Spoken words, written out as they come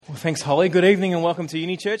Well, thanks, Holly. Good evening and welcome to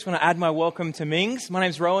Uni Church. I want to add my welcome to Mings. My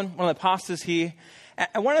name's Rowan, one of the pastors here.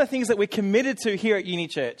 And one of the things that we're committed to here at Uni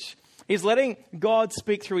Church is letting God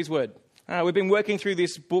speak through His Word. We've been working through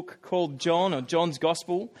this book called John, or John's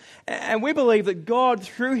Gospel. And we believe that God,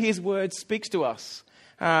 through His Word, speaks to us.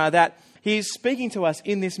 That He's speaking to us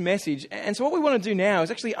in this message. And so what we want to do now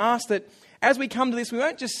is actually ask that as we come to this, we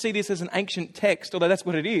won't just see this as an ancient text, although that's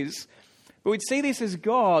what it is. But we'd see this as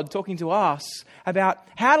God talking to us about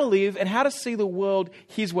how to live and how to see the world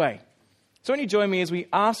His way. So won't you join me as we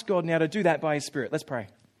ask God now to do that by His Spirit? Let's pray.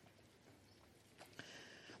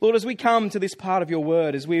 Lord, as we come to this part of your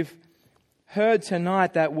word, as we've heard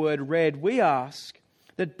tonight that word read, we ask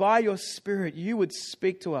that by your Spirit you would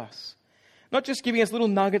speak to us. Not just giving us little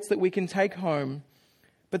nuggets that we can take home,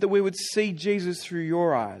 but that we would see Jesus through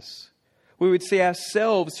your eyes. We would see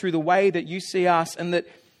ourselves through the way that you see us, and that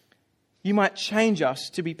you might change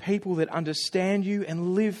us to be people that understand you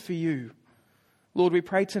and live for you. Lord, we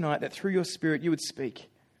pray tonight that through your Spirit you would speak.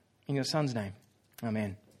 In your Son's name,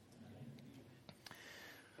 amen.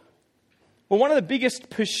 Well, one of the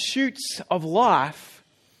biggest pursuits of life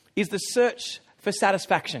is the search for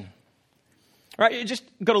satisfaction. Right? You just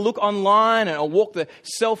got to look online and walk the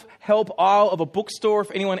self-help aisle of a bookstore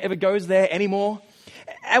if anyone ever goes there anymore.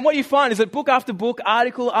 And what you find is that book after book,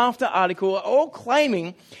 article after article are all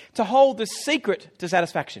claiming to hold the secret to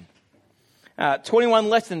satisfaction. 21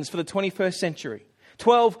 lessons for the 21st century.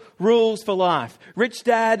 12 rules for life. Rich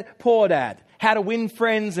dad, poor dad. How to win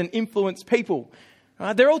friends and influence people.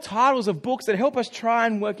 They're all titles of books that help us try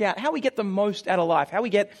and work out how we get the most out of life. How we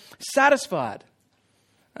get satisfied.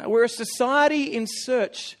 We're a society in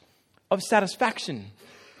search of satisfaction.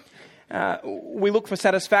 We look for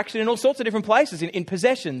satisfaction in all sorts of different places, in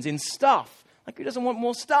possessions, in stuff. Like, who doesn't want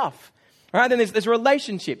more stuff? Right? Then there's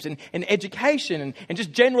relationships and education and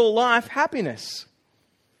just general life happiness.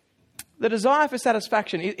 The desire for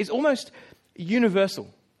satisfaction is almost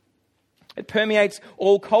universal. It permeates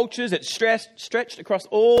all cultures. It's stretched across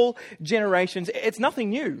all generations. It's nothing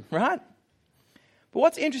new, right? But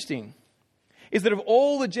what's interesting is that of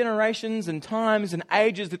all the generations and times and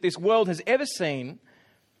ages that this world has ever seen,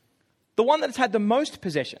 the one that has had the most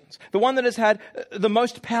possessions, the one that has had the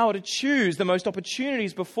most power to choose, the most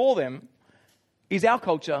opportunities before them, is our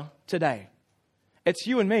culture today. It's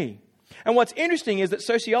you and me. And what's interesting is that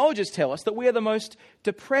sociologists tell us that we are the most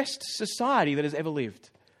depressed society that has ever lived.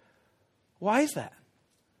 Why is that?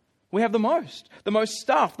 We have the most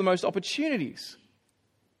stuff, the most opportunities.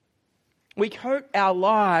 We coat our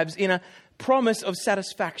lives in a promise of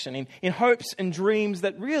satisfaction, in hopes and dreams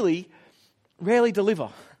that really rarely deliver.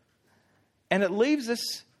 And it leaves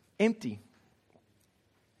us empty.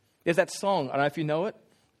 There's that song, I don't know if you know it,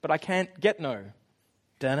 but I can't get no.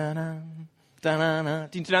 Da-na-na, da-na-na.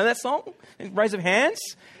 Do you know that song? Raise of hands.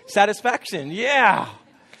 Satisfaction, yeah.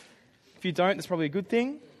 If you don't, that's probably a good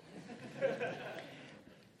thing.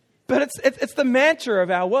 But it's the mantra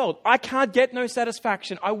of our world. I can't get no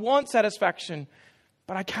satisfaction. I want satisfaction,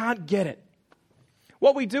 but I can't get it.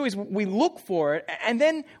 What we do is we look for it and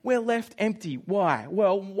then we're left empty. Why?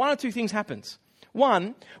 Well, one or two things happens.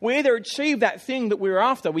 One, we either achieve that thing that we were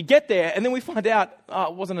after, we get there and then we find out,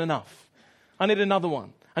 it wasn't enough. I need another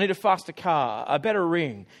one. I need a faster car, a better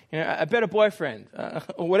ring, a better boyfriend,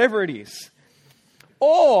 or whatever it is.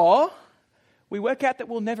 Or we work out that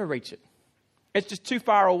we'll never reach it. It's just too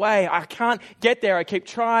far away. I can't get there. I keep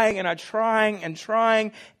trying and I'm trying.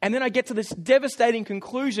 And then I get to this devastating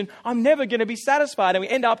conclusion. I'm never going to be satisfied. And we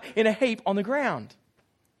end up in a heap on the ground.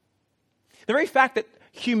 The very fact that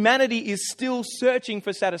humanity is still searching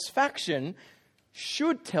for satisfaction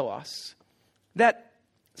should tell us that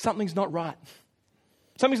something's not right.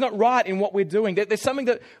 Something's not right in what we're doing. There's something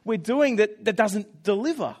that we're doing that doesn't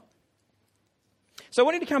deliver. So I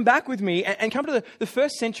want you to come back with me and come to the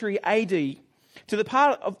first century AD, to the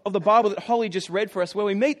part of the Bible that Holly just read for us, where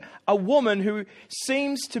we meet a woman who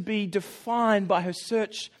seems to be defined by her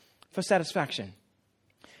search for satisfaction.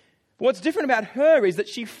 But what's different about her is that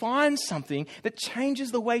she finds something that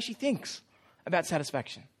changes the way she thinks about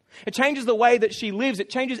satisfaction. It changes the way that she lives. It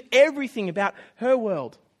changes everything about her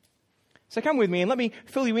world. So come with me and let me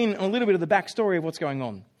fill you in on a little bit of the backstory of what's going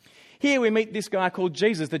on. Here we meet this guy called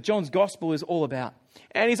Jesus that John's Gospel is all about.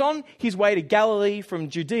 And he's on his way to Galilee from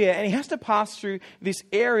Judea, and he has to pass through this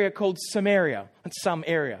area called Samaria. It's some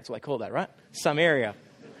area. That's what they call that, right? Some area.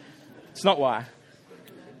 It's not why.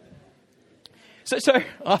 So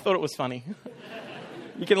I thought it was funny.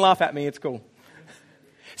 You can laugh at me. It's cool.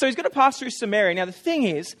 So he's got to pass through Samaria. Now, the thing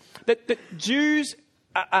is that Jews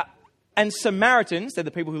and Samaritans, they're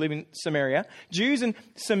the people who live in Samaria, Jews and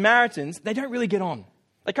Samaritans, they don't really get on.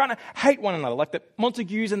 They kind of hate one another, like the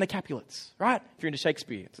Montagues and the Capulets, right? If you're into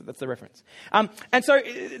Shakespeare, so that's the reference. And so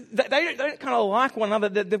they don't kind of like one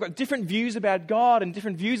another. They've got different views about God and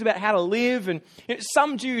different views about how to live. And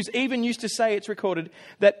some Jews even used to say, it's recorded,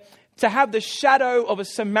 that to have the shadow of a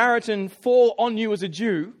Samaritan fall on you as a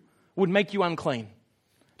Jew would make you unclean.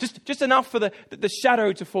 Just enough for the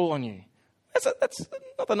shadow to fall on you. That's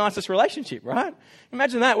not the nicest relationship, right?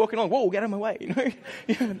 Imagine that, walking on, whoa, get out of my way.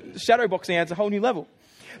 Shadow boxing adds a whole new level.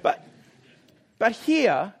 But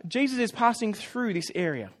here, Jesus is passing through this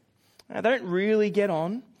area. Now, they don't really get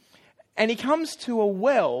on. And he comes to a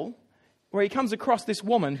well where he comes across this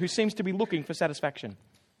woman who seems to be looking for satisfaction.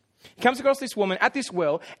 He comes across this woman at this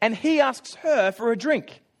well, and he asks her for a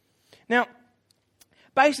drink. Now,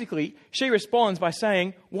 basically, she responds by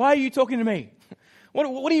saying, "Why are you talking to me?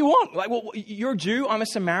 What do you want? Like, well, you're a Jew, I'm a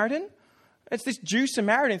Samaritan. It's this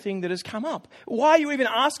Jew-Samaritan thing that has come up. Why are you even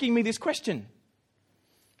asking me this question?"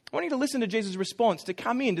 I want you to listen to Jesus' response to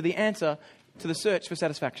come into the answer to the search for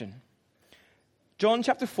satisfaction. John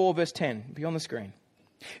chapter 4, verse 10, be on the screen.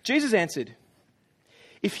 Jesus answered,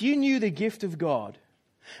 "If you knew the gift of God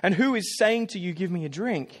and who is saying to you, 'Give me a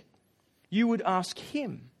drink,' you would ask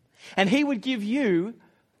him, and he would give you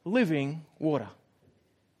living water."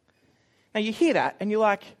 Now you hear that and you're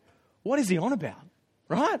like, what is he on about?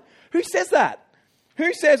 Right? Who says that?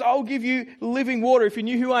 Who says, "I'll give you living water. If you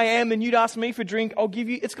knew who I am, then you'd ask me for drink. I'll give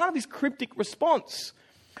you..." It's kind of this cryptic response.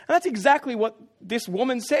 And that's exactly what this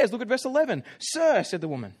woman says. Look at verse 11. "Sir," said the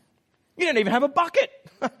woman, "you don't even have a bucket.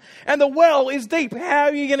 And the well is deep. How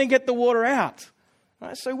are you going to get the water out?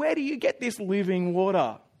 Right, so where do you get this living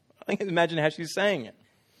water?" I can imagine how she's saying it.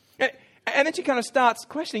 And then she kind of starts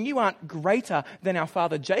questioning, "You aren't greater than our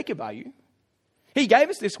father Jacob, are you? He gave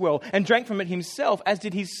us this well and drank from it himself, as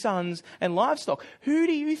did his sons and livestock. Who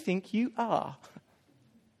do you think you are?"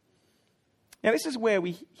 Now, this is where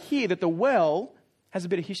we hear that the well has a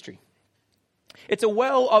bit of history. It's a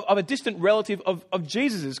well of a distant relative of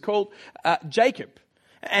Jesus's called Jacob.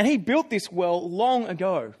 And he built this well long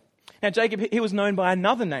ago. Now, Jacob, he was known by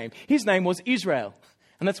another name. His name was Israel.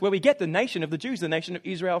 And that's where we get the nation of the Jews, the nation of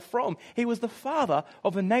Israel, from. He was the father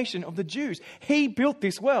of the nation of the Jews. He built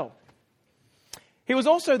this well. He was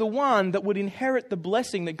also the one that would inherit the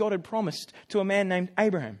blessing that God had promised to a man named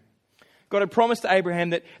Abraham. God had promised to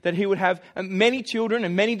Abraham that he would have many children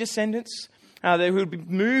and many descendants. They would be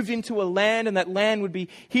moved into a land, and that land would be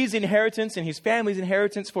his inheritance and his family's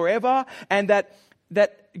inheritance forever. And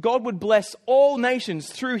that God would bless all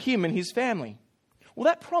nations through him and his family. Well,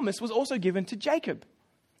 that promise was also given to Jacob.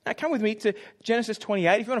 Now, come with me to Genesis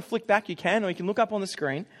 28. If you want to flick back, you can, or you can look up on the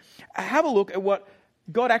screen. Have a look at what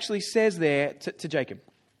God actually says there to Jacob.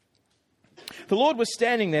 "The Lord was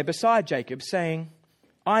standing there beside Jacob, saying,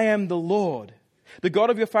 'I am the Lord, the God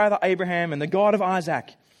of your father Abraham and the God of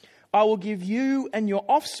Isaac. I will give you and your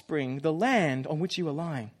offspring the land on which you are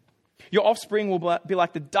lying. Your offspring will be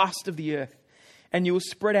like the dust of the earth, and you will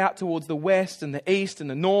spread out towards the west and the east and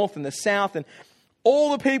the north and the south, and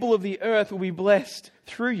all the people of the earth will be blessed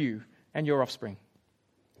through you and your offspring.'"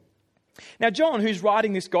 Now, John, who's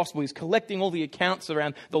writing this gospel, is collecting all the accounts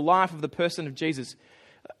around the life of the person of Jesus.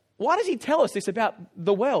 Why does he tell us this about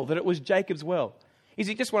the well, that it was Jacob's well? Is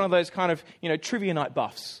he just one of those kind of, trivia night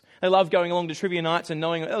buffs? They love going along to trivia nights and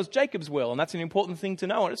knowing that it was Jacob's well, and that's an important thing to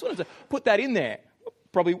know. I just wanted to put that in there.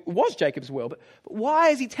 Probably was Jacob's well, but why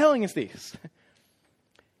is he telling us this?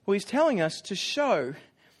 Well, he's telling us to show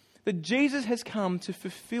that Jesus has come to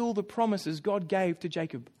fulfill the promises God gave to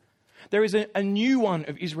Jacob. There is a new one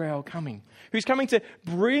of Israel coming, who's coming to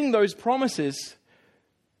bring those promises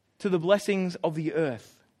to the blessings of the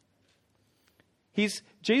earth.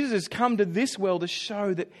 Jesus has come to this well to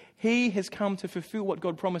show that he has come to fulfill what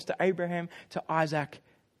God promised to Abraham, to Isaac,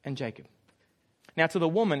 and Jacob. Now, to the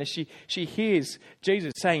woman, as she hears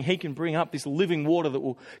Jesus saying he can bring up this living water that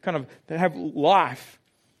will kind of have life,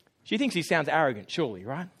 she thinks he sounds arrogant, surely,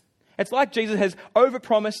 right? It's like Jesus has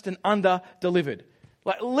overpromised and under-delivered.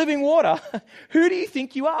 Like, living water? Who do you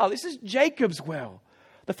think you are? This is Jacob's well.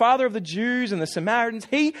 The father of the Jews and the Samaritans,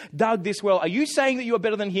 he dug this well. Are you saying that you are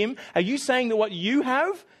better than him? Are you saying that what you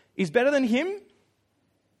have is better than him?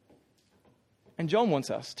 And John wants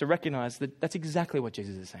us to recognize that that's exactly what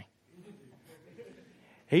Jesus is saying.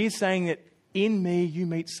 He is saying that in me you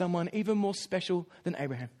meet someone even more special than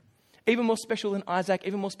Abraham, even more special than Isaac,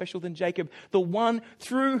 even more special than Jacob, the one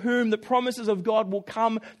through whom the promises of God will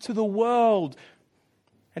come to the world.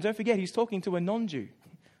 And don't forget, he's talking to a non-Jew,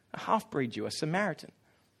 a half-breed Jew, a Samaritan.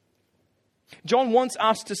 John wants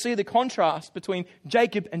us to see the contrast between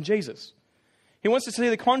Jacob and Jesus. He wants to see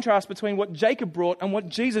the contrast between what Jacob brought and what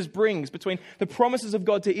Jesus brings, between the promises of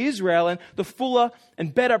God to Israel and the fuller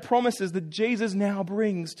and better promises that Jesus now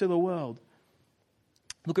brings to the world.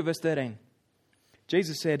 Look at verse 13.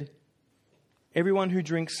 Jesus said, "Everyone who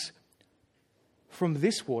drinks from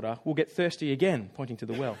this water will get thirsty again," pointing to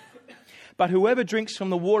the well. "But whoever drinks from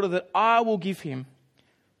the water that I will give him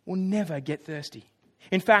will never get thirsty.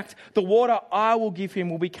 In fact, the water I will give him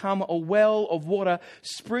will become a well of water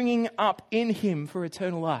springing up in him for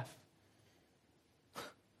eternal life."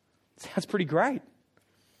 Sounds pretty great.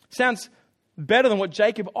 Sounds better than what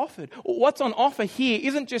Jacob offered. What's on offer here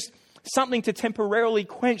isn't just something to temporarily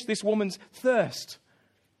quench this woman's thirst,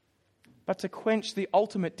 but to quench the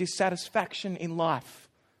ultimate dissatisfaction in life,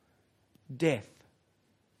 death.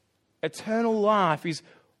 Eternal life is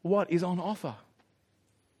what is on offer.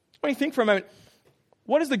 When you think for a moment,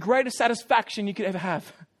 what is the greatest satisfaction you could ever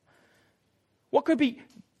have? What could be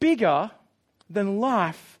bigger than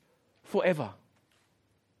life forever?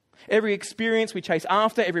 Every experience we chase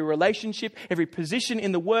after, every relationship, every position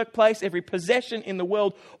in the workplace, every possession in the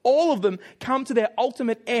world, all of them come to their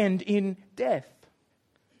ultimate end in death.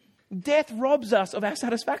 Death robs us of our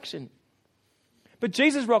satisfaction. But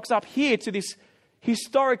Jesus rocks up here to this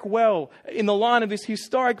historic well in the line of this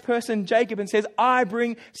historic person, Jacob, and says, "I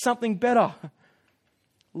bring something better.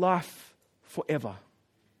 Life forever."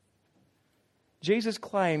 Jesus'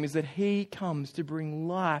 claim is that he comes to bring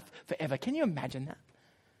life forever. Can you imagine that?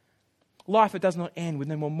 Life that does not end with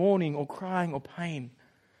no more mourning or crying or pain.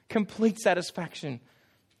 Complete satisfaction.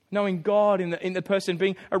 Knowing God in the person,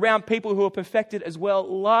 being around people who are perfected as well.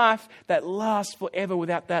 Life that lasts forever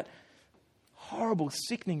without that horrible,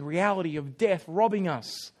 sickening reality of death robbing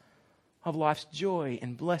us of life's joy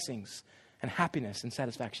and blessings and happiness and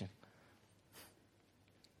satisfaction.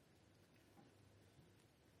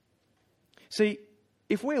 See,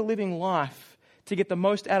 if we're living life to get the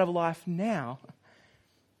most out of life now,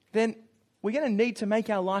 then we're going to need to make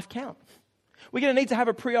our life count. We're going to need to have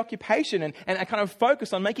a preoccupation and a kind of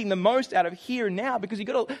focus on making the most out of here and now, because you've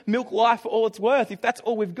got to milk life for all it's worth if that's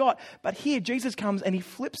all we've got. But here Jesus comes and he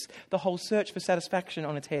flips the whole search for satisfaction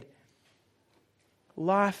on its head.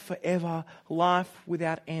 Life forever, life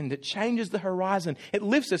without end. It changes the horizon. It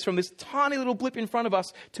lifts us from this tiny little blip in front of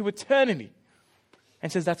us to eternity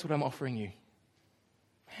and says, "That's what I'm offering you."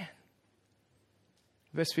 Man.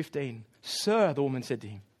 Verse 15. "Sir," the woman said to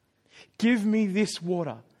him, "give me this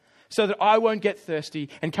water so that I won't get thirsty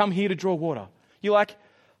and come here to draw water." You're like,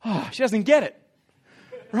 oh, she doesn't get it,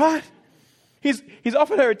 right? He's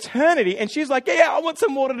offered her eternity and she's like, yeah, I want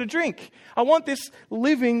some water to drink. I want this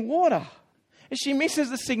living water. And she misses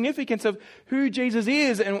the significance of who Jesus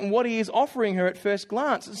is and what he is offering her at first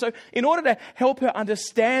glance. And so in order to help her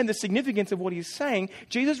understand the significance of what he's saying,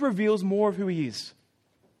 Jesus reveals more of who he is.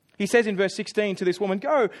 He says in verse 16 to this woman,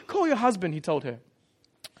 "Go, call your husband," he told her,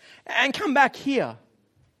 "and come back here."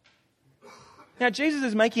 Now, Jesus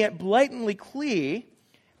is making it blatantly clear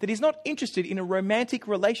that he's not interested in a romantic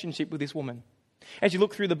relationship with this woman. As you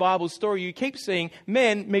look through the Bible story, you keep seeing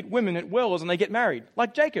men meet women at wells and they get married,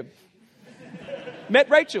 like Jacob. Met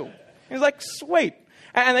Rachel. He was like, sweet.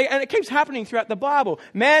 And it keeps happening throughout the Bible.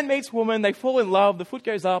 Man meets woman, they fall in love, the foot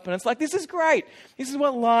goes up, and it's like, this is great. This is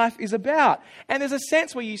what life is about. And there's a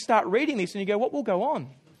sense where you start reading this and you go, what will go on?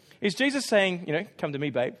 Is Jesus saying, come to me,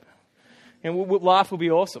 babe, and life will be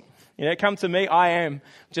awesome. Come to me, I'm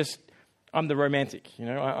the romantic.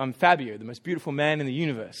 I'm Fabio, the most beautiful man in the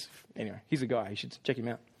universe. Anyway, he's a guy. You should check him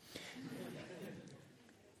out.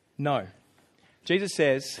 No. Jesus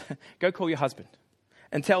says, go call your husband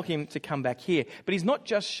and tell him to come back here. But he's not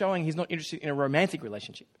just showing he's not interested in a romantic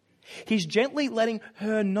relationship. He's gently letting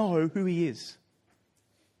her know who he is.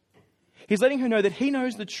 He's letting her know that he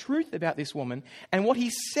knows the truth about this woman, and what he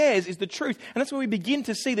says is the truth. And that's where we begin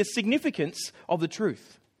to see the significance of the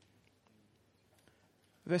truth.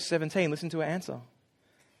 Verse 17, listen to her answer.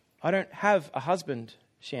 "I don't have a husband,"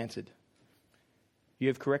 she answered. "You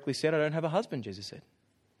have correctly said, I don't have a husband," Jesus said.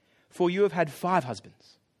 "For you have had 5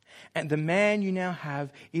 husbands, and the man you now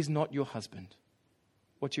have is not your husband.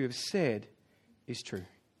 What you have said is true."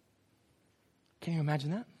 Can you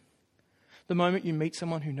imagine that? The moment you meet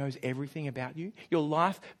someone who knows everything about you, your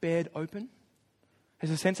life bared open.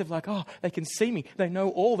 There's a sense of like, oh, they can see me. They know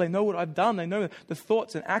all. They know what I've done. They know the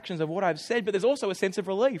thoughts and actions of what I've said. But there's also a sense of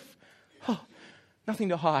relief. Oh, nothing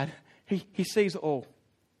to hide. He sees all.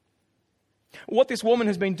 What this woman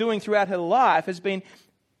has been doing throughout her life has been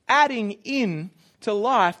adding in to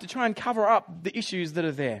life to try and cover up the issues that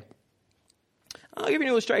are there. I'll give you an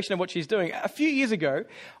illustration of what she's doing. A few years ago,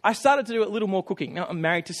 I started to do a little more cooking. Now, I'm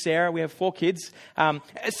married to Sarah. We have 4 kids.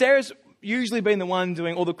 Sarah's usually been the one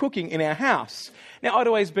doing all the cooking in our house. Now, I'd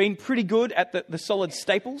always been pretty good at the solid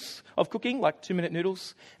staples of cooking, like 2-minute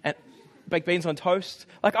noodles and baked beans on toast.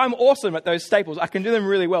 Like, I'm awesome at those staples. I can do them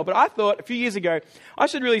really well. But I thought a few years ago, I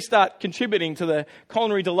should really start contributing to the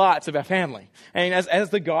culinary delights of our family. And as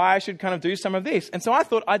the guy, I should kind of do some of this. And so I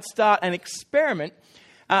thought I'd start an experiment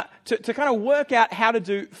to kind of work out how to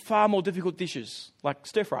do far more difficult dishes, like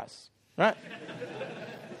stir fries, right?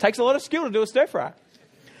 Takes a lot of skill to do a stir fry.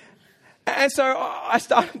 And so I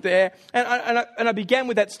started there, and I began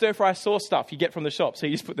with that stir fry sauce stuff you get from the shop. So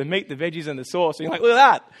you just put the meat, the veggies, and the sauce, and you're like, look at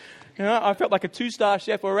that. You know, I felt like a 2-star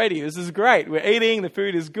chef already. This is great. We're eating, the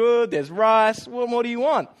food is good, there's rice. What more do you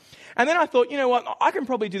want? And then I thought, you know what, I can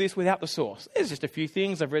probably do this without the sauce. There's just a few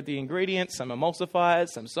things. I've read the ingredients, some emulsifiers,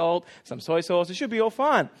 some salt, some soy sauce. It should be all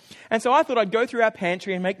fine. And so I thought I'd go through our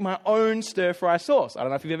pantry and make my own stir-fry sauce. I don't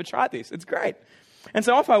know if you've ever tried this. It's great. And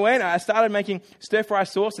so off I went. I started making stir-fry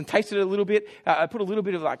sauce and tasted it a little bit. I put a little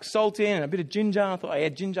bit of like salt in and a bit of ginger. I thought, yeah,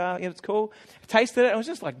 ginger, yeah, it's cool. I tasted it. It was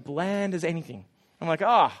just like bland as anything. I'm like,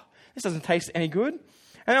 this doesn't taste any good.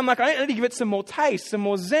 And I'm like, I need to give it some more taste, some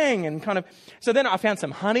more zing, and kind of... So then I found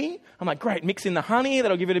some honey. I'm like, great, mix in the honey.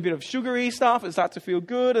 That'll give it a bit of sugary stuff. It starts to feel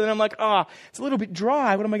good. And then I'm like, it's a little bit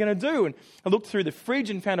dry. What am I going to do? And I looked through the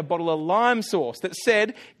fridge and found a bottle of lime sauce that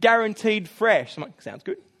said, guaranteed fresh. I'm like, sounds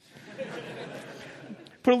good.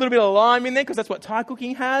 Put a little bit of lime in there because that's what Thai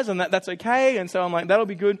cooking has, and that's okay. And so I'm like, that'll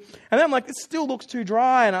be good. And then I'm like, it still looks too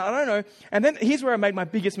dry, and I don't know. And then here's where I made my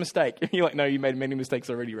biggest mistake. You're like, no, you made many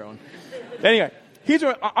mistakes already, Rowan. Anyway, here's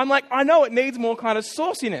where I'm like, I know it needs more kind of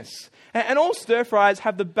sauciness. And all stir fries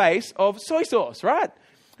have the base of soy sauce, right?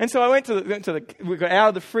 And so I went we got out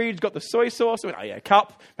of the fridge, got the soy sauce. I went, a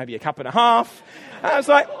cup, maybe a cup and a half. And I was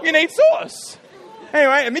like, you need sauce.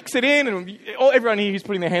 Anyway, I mix it in, and everyone here who's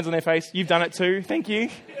putting their hands on their face, you've done it too. Thank you.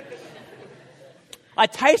 I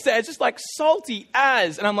taste it. It's just like salty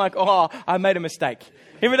as. And I'm like, I made a mistake.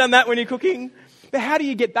 Ever done that when you're cooking? But how do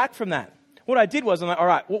you get back from that? What I did was, I'm like, all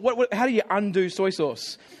right, how do you undo soy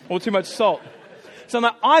sauce or too much salt? So I'm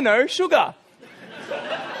like, I know, sugar.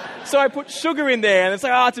 So I put sugar in there, and it's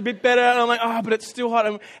like, it's a bit better. And I'm like, but it's still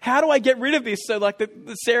hot. How do I get rid of this so like the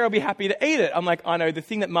Sarah will be happy to eat it? I'm like, I know, the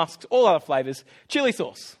thing that masks all other flavors, chili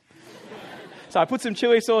sauce. So I put some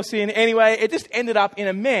chili sauce in. Anyway, it just ended up in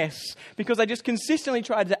a mess because I just consistently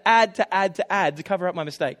tried to add to cover up my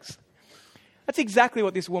mistakes. That's exactly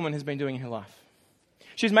what this woman has been doing in her life.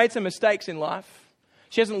 She's made some mistakes in life.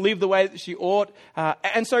 She hasn't lived the way that she ought.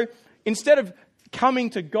 And so instead of coming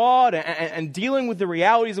to God and dealing with the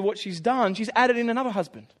realities of what she's done, she's added in another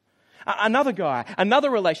husband, another guy, another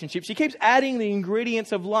relationship. She keeps adding the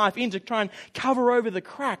ingredients of life in to try and cover over the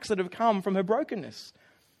cracks that have come from her brokenness.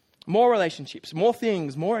 More relationships, more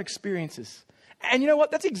things, more experiences. And you know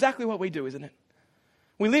what? That's exactly what we do, isn't it?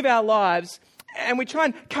 We live our lives and we try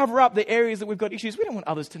and cover up the areas that we've got issues. We don't want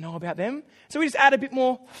others to know about them. So we just add a bit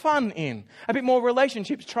more fun in, a bit more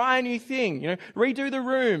relationships, try a new thing, redo the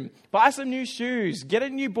room, buy some new shoes, get a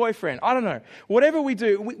new boyfriend. I don't know. Whatever we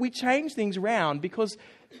do, we change things around because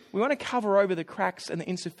we want to cover over the cracks and the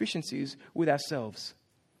insufficiencies with ourselves.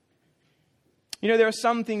 There are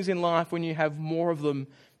some things in life when you have more of them,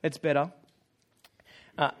 it's better.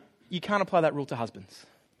 You can't apply that rule to husbands.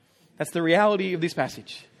 That's the reality of this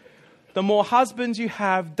passage. The more husbands you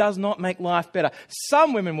have does not make life better.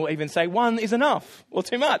 Some women will even say one is enough or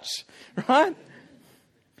too much, right?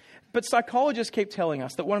 But psychologists keep telling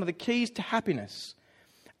us that one of the keys to happiness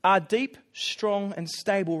are deep, strong, and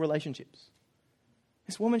stable relationships.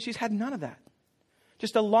 This woman, she's had none of that.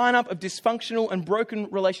 Just a lineup of dysfunctional and broken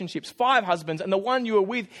relationships. 5 husbands, and the one you are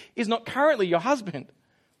with is not currently your husband.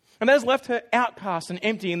 And that has left her outcast and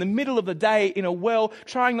empty in the middle of the day in a well,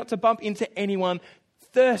 trying not to bump into anyone,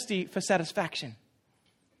 thirsty for satisfaction.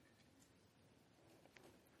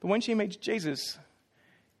 But when she meets Jesus,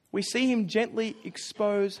 we see him gently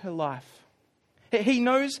expose her life. He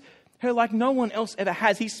knows her like no one else ever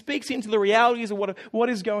has. He speaks into the realities of what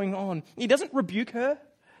is going on. He doesn't rebuke her.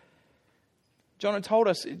 John had told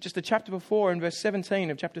us just a chapter before in verse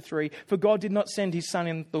 17 of chapter 3, for God did not send his Son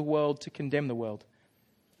in the world to condemn the world,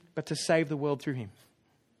 but to save the world through him.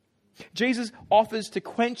 Jesus offers to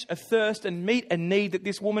quench a thirst and meet a need that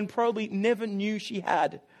this woman probably never knew she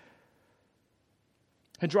had.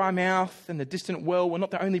 Her dry mouth and the distant well were not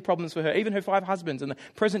the only problems for her. Even her 5 husbands and the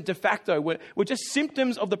present de facto were just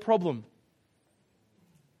symptoms of the problem.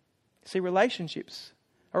 See, relationships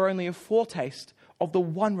are only a foretaste of the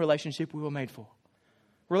one relationship we were made for.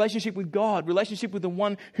 Relationship with God, relationship with the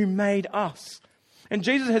one who made us. And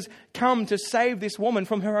Jesus has come to save this woman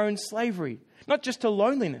from her own slavery. Not just to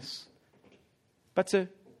loneliness, but to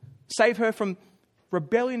save her from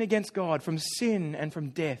rebellion against God, from sin and from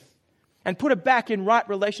death, and put her back in right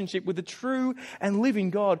relationship with the true and living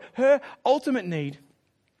God. Her ultimate need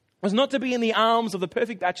was not to be in the arms of the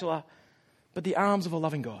perfect bachelor, but the arms of a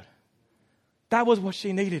loving God. That was what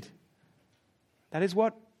she needed. That is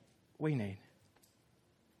what we need.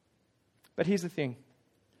 But here's the thing.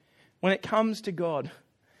 When it comes to God,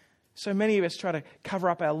 so many of us try to cover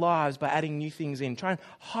up our lives by adding new things in, try and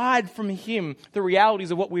hide from Him the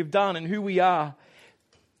realities of what we've done and who we are.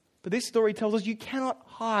 But this story tells us you cannot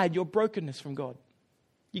hide your brokenness from God.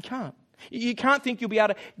 You can't. You can't think you'll be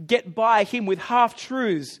able to get by Him with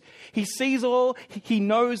half-truths. He sees all, He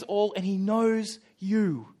knows all, and He knows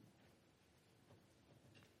you.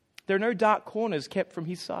 There are no dark corners kept from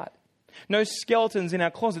His sight. No skeletons in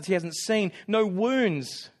our closets He hasn't seen. No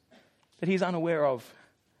wounds that He's unaware of.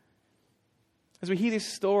 As we hear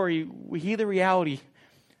this story, we hear the reality.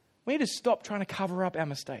 We need to stop trying to cover up our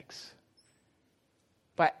mistakes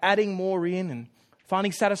by adding more in and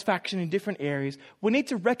finding satisfaction in different areas. We need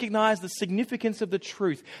to recognize the significance of the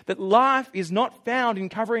truth that life is not found in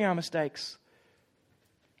covering our mistakes,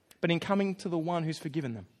 but in coming to the one who's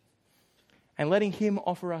forgiven them and letting Him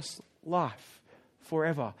offer us life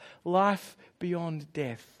forever, life beyond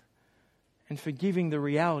death, and forgiving the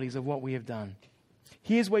realities of what we have done.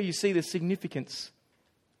 Here's where you see the significance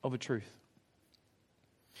of a truth.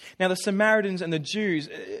 Now, the Samaritans and the Jews,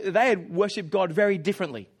 they had worshipped God very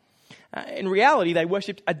differently. In reality, they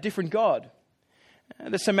worshipped a different God.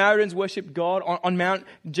 The Samaritans worshipped God on Mount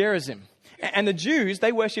Gerizim. And the Jews,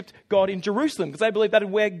 they worshipped God in Jerusalem because they believed that is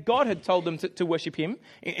where God had told them to worship Him,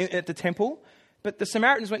 at the temple. But the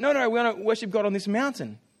Samaritans went, no, we want to worship God on this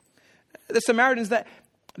mountain. The Samaritans, they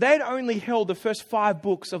had only held the first 5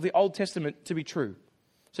 books of the Old Testament to be true.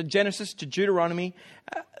 So Genesis to Deuteronomy.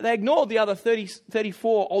 They ignored the other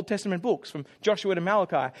 34 Old Testament books from Joshua to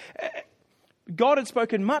Malachi. God had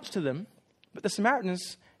spoken much to them, but the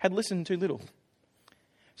Samaritans had listened too little.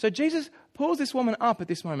 So Jesus pulls this woman up at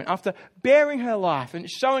this moment after bearing her life and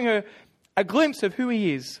showing her a glimpse of who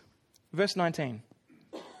He is. Verse 19.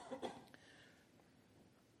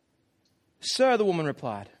 Sir, the woman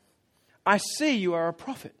replied, I see you are a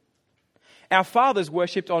prophet. Our fathers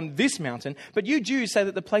worshipped on this mountain, but you Jews say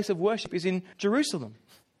that the place of worship is in Jerusalem.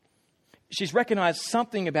 She's recognized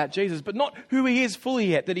something about Jesus, but not who He is fully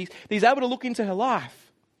yet, that he's able to look into her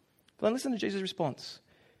life. But then listen to Jesus' response.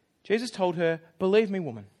 Jesus told her, believe me,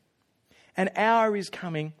 woman, an hour is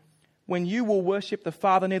coming when you will worship the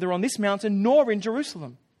Father neither on this mountain nor in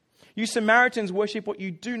Jerusalem. You Samaritans worship what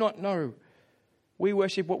you do not know. We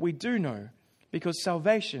worship what we do know, because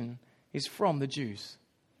salvation is from the Jews.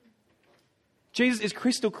 Jesus is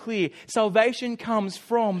crystal clear. Salvation comes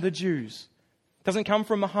from the Jews. It doesn't come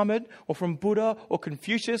from Muhammad or from Buddha or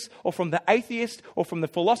Confucius or from the atheist or from the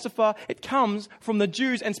philosopher. It comes from the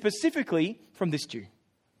Jews, and specifically from this Jew,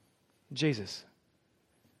 Jesus.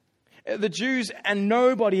 The Jews and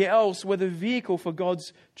nobody else were the vehicle for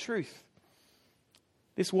God's truth.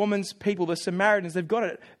 This woman's people, the Samaritans, they've got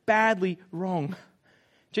it badly wrong.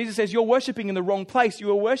 Jesus says, you're worshipping in the wrong place. You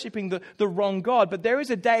are worshipping the wrong God. But there is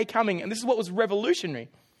a day coming, and this is what was revolutionary,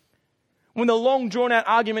 when the long drawn-out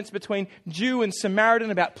arguments between Jew and Samaritan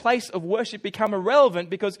about place of worship become irrelevant,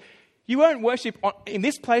 because you won't worship in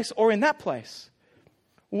this place or in that place.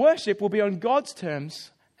 Worship will be on God's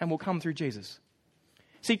terms and will come through Jesus.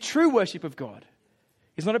 See, true worship of God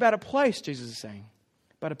is not about a place, Jesus is saying,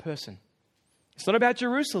 but a person. It's not about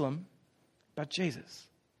Jerusalem, but Jesus.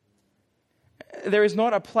 There is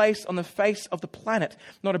not a place on the face of the planet,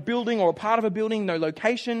 not a building or a part of a building, no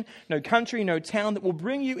location, no country, no town that will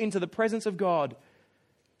bring you into the presence of God.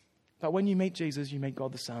 But when you meet Jesus, you meet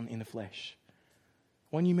God the Son in the flesh.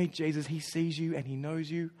 When you meet Jesus, He sees you and He knows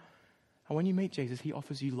you. And when you meet Jesus, He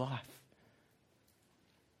offers you life.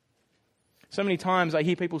 So many times I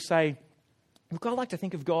hear people say, look, I like to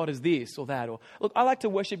think of God as this or that. Or, look, I like to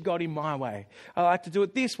worship God in my way. I like to do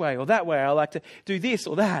it this way or that way. I like to do this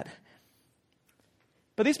or that.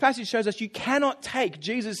 But this passage shows us you cannot take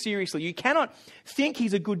Jesus seriously. You cannot think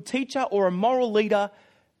He's a good teacher or a moral leader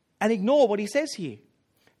and ignore what He says here.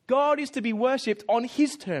 God is to be worshipped on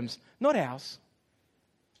His terms, not ours.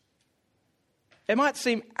 It might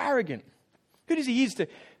seem arrogant. Who does He is to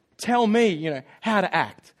tell me, how to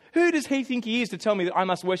act? Who does He think He is to tell me that I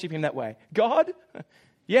must worship Him that way? God?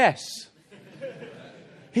 Yes.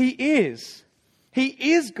 He is. He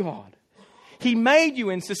is God. He made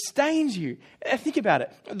you and sustains you. Think about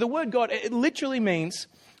it. The word God, it literally means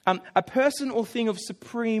a person or thing of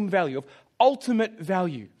supreme value, of ultimate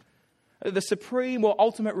value. The supreme or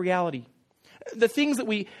ultimate reality. The things that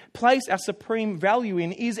we place our supreme value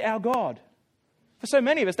in is our God. For so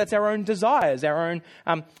many of us, that's our own desires, our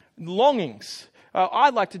own longings.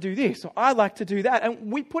 I'd like to do this, or I'd like to do that.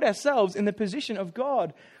 And we put ourselves in the position of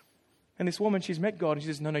God. And this woman, she's met God, and she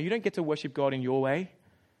says, no, you don't get to worship God in your way.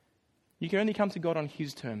 You can only come to God on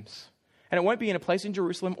His terms. And it won't be in a place in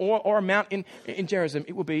Jerusalem or a mount in Gerizim.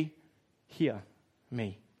 It will be here,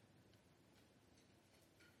 me.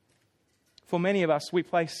 For many of us, we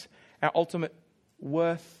place our ultimate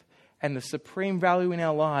worth and the supreme value in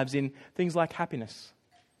our lives in things like happiness,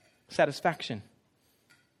 satisfaction,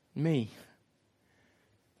 me.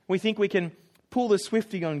 We think we can pull the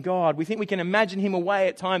Swifty on God. We think we can imagine Him away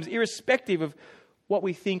at times, irrespective of what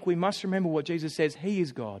we think. We must remember what Jesus says. He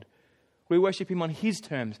is God. We worship Him on His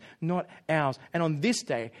terms, not ours. And on this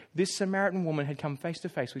day, this Samaritan woman had come face to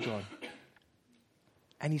face with God.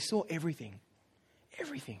 And He saw everything.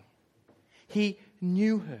 Everything. He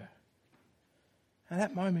knew her. At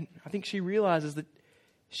that moment, I think she realizes that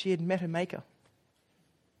she had met her Maker.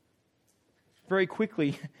 Very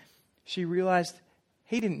quickly, she realized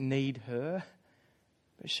He didn't need her,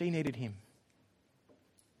 but she needed Him.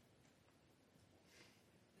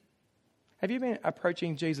 Have you been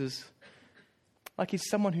approaching Jesus like He's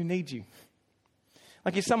someone who needs you?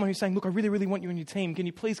 Like He's someone who's saying, look, I really, really want you on your team. Can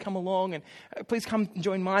you please come along and please come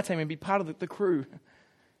join my team and be part of the crew?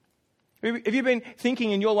 Have you been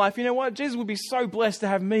thinking in your life, you know what? Jesus would be so blessed to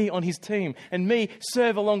have me on His team and me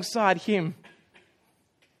serve alongside Him.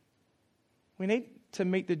 We need to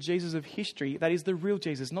meet the Jesus of history. That is the real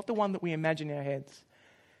Jesus, not the one that we imagine in our heads.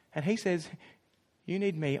 And He says, you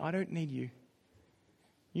need me. I don't need you.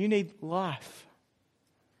 You need life.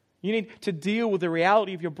 You need to deal with the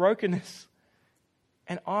reality of your brokenness.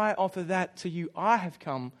 And I offer that to you. I have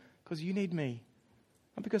come because you need me,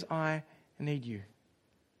 not because I need you.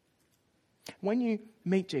 When you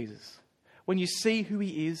meet Jesus, when you see who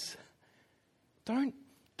He is, don't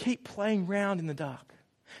keep playing around in the dark.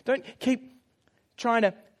 Don't keep trying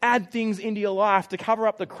to add things into your life to cover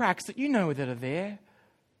up the cracks that you know that are there.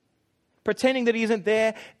 Pretending that He isn't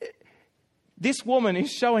there. This woman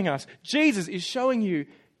is showing us, Jesus is showing you,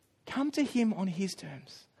 come to Him on His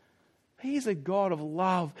terms. He is a God of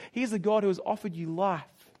love. He is a God who has offered you life.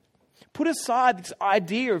 Put aside this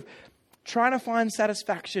idea of trying to find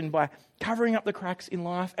satisfaction by covering up the cracks in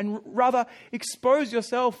life, and rather expose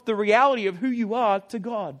yourself the reality of who you are to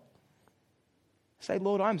God. Say,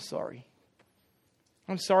 Lord, I'm sorry.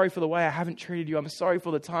 I'm sorry for the way I haven't treated you. I'm sorry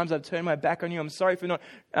for the times I've turned my back on you. I'm sorry for not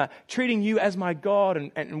treating you as my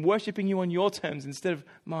God and worshiping you on your terms instead of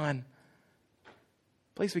mine.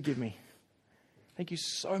 Please forgive me. Thank you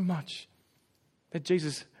so much that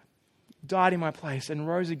Jesus died in my place and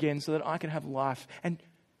rose again so that I can have life and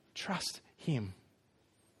trust Him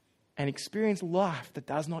and experience life that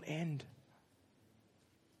does not end.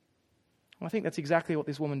 And I think that's exactly what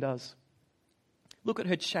this woman does. Look at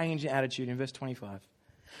her change in attitude in verse 25.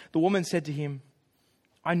 The woman said to Him,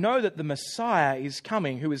 I know that the Messiah is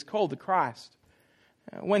coming, who is called the Christ.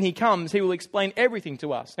 When He comes, He will explain everything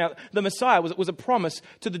to us. Now, the Messiah was a promise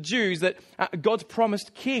to the Jews that God's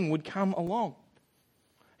promised king would come along.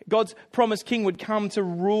 God's promised king would come to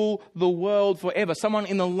rule the world forever. Someone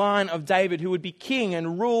in the line of David who would be king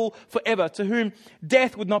and rule forever, to whom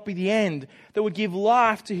death would not be the end, that would give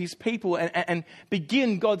life to His people and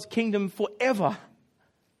begin God's kingdom forever.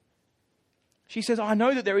 She says, I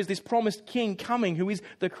know that there is this promised king coming who is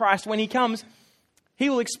the Christ. When He comes, He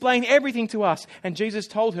will explain everything to us. And Jesus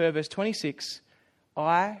told her, verse 26,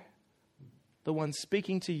 I, the one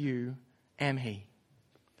speaking to you, am He.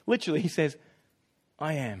 Literally, He says,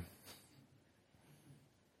 I am.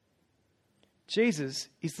 Jesus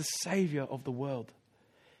is the Savior of the world.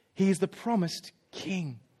 He is the promised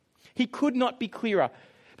King. He could not be clearer.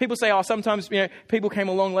 People say, sometimes people came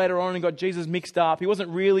along later on and got Jesus mixed up. He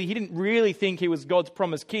didn't really think He was God's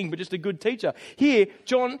promised King, but just a good teacher. Here,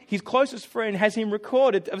 John, his closest friend, has him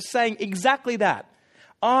recorded of saying exactly that.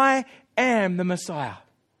 I am the Messiah.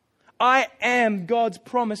 I am God's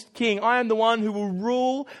promised King. I am the one who will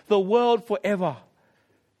rule the world forever.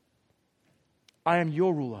 I am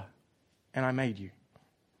your ruler, and I made you.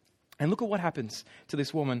 And look at what happens to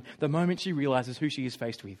this woman the moment she realizes who she is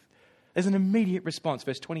faced with. There's an immediate response,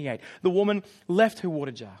 verse 28. The woman left her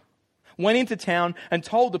water jar, went into town and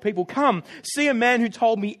told the people, come, see a man who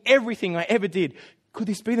told me everything I ever did. Could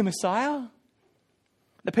this be the Messiah?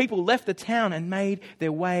 The people left the town and made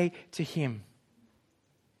their way to Him.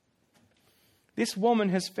 This woman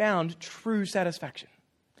has found true satisfaction.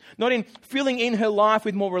 Not in filling in her life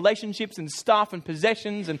with more relationships and stuff and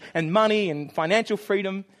possessions and money and financial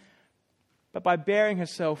freedom, but by bearing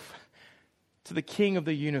herself to the King of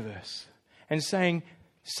the universe and saying,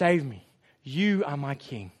 save me, you are my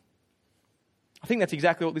King. I think that's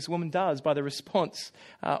exactly what this woman does by the response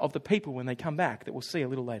of the people when they come back, that we'll see a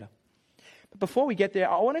little later. But before we get there,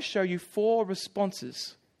 I want to show you 4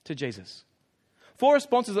 responses to Jesus. 4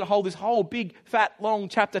 responses that hold this whole big, fat, long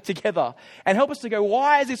chapter together and help us to go,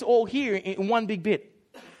 why is this all here in one big bit?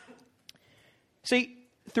 See,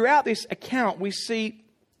 throughout this account, we see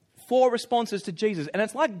 4 responses to Jesus. And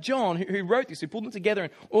it's like John, who wrote this, who pulled them together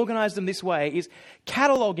and organized them this way, is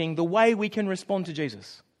cataloging the way we can respond to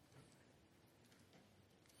Jesus.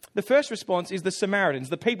 The first response is the Samaritans,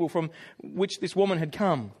 the people from which this woman had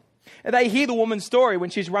come. They hear the woman's story when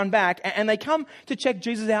she's run back, and they come to check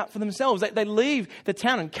Jesus out for themselves. They leave the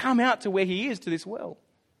town and come out to where he is, to this well.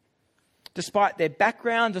 Despite their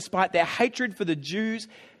background, despite their hatred for the Jews,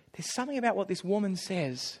 there's something about what this woman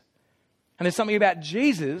says. And there's something about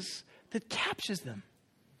Jesus that captures them,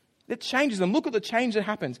 that changes them. Look at the change that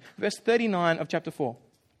happens. Verse 39 of chapter 4.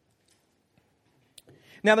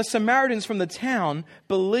 Now the Samaritans from the town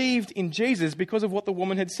believed in Jesus because of what the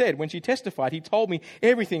woman had said. When she testified, he told me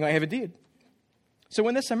everything I ever did. So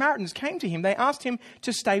when the Samaritans came to him, they asked him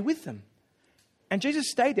to stay with them. And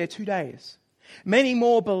Jesus stayed there 2 days. Many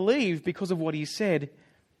more believed because of what he said.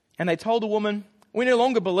 And they told the woman, we no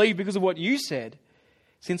longer believe because of what you said,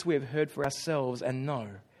 since we have heard for ourselves and know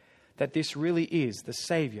that this really is the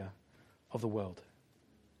Savior of the world.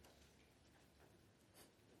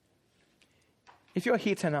 If you're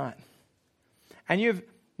here tonight and you've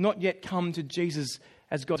not yet come to Jesus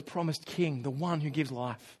as God's promised King, the one who gives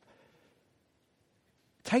life,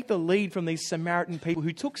 take the lead from these Samaritan people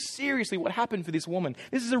who took seriously what happened for this woman.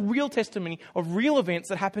 This is a real testimony of real events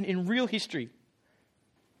that happened in real history.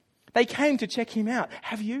 They came to check him out.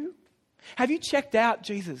 Have you? Have you checked out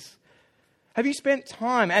Jesus? Have you spent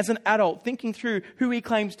time as an adult thinking through who he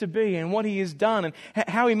claims to be and what he has done and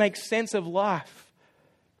how he makes sense of life?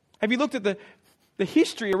 Have you looked at the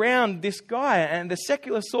history around this guy and the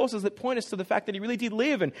secular sources that point us to the fact that he really did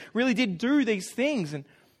live and really did do these things and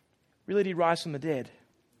really did rise from the dead?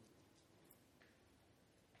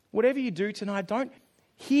 Whatever you do tonight, don't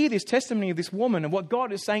hear this testimony of this woman and what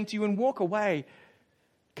God is saying to you and walk away.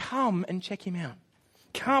 Come and check him out.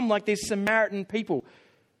 Come like these Samaritan people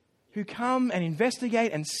who come and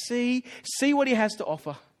investigate and see what he has to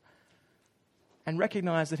offer and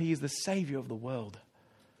recognize that he is the Savior of the world,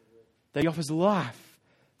 that he offers life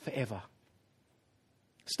forever.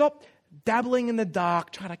 Stop dabbling in the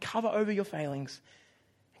dark, trying to cover over your failings,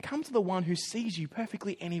 and come to the one who sees you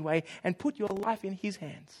perfectly anyway and put your life in his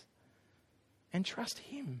hands and trust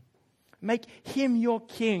him. Make him your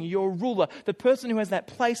king, your ruler, the person who has that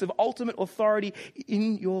place of ultimate authority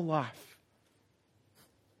in your life.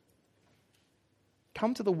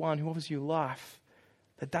 Come to the one who offers you life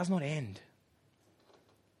that does not end.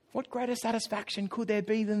 What greater satisfaction could there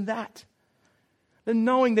be than that? Than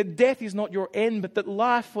knowing that death is not your end, but that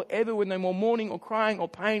life forever with no more mourning or crying or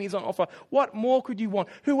pain is on offer. What more could you want?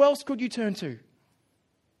 Who else could you turn to?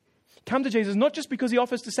 Come to Jesus, not just because he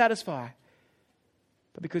offers to satisfy,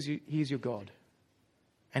 but because he is your God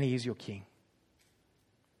and he is your King.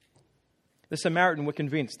 The Samaritan were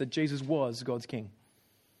convinced that Jesus was God's King,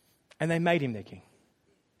 and they made him their King.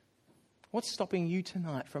 What's stopping you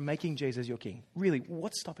tonight from making Jesus your King? Really,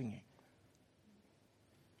 what's stopping you?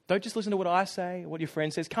 Don't just listen to what I say or what your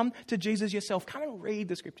friend says. Come to Jesus yourself. Come and read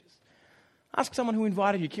the scriptures. Ask someone who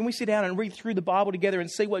invited you, can we sit down and read through the Bible together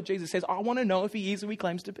and see what Jesus says? I want to know if he is who he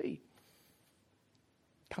claims to be.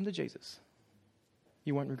 Come to Jesus.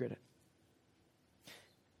 You won't regret it.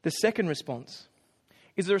 The second response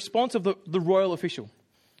is the response of the royal official.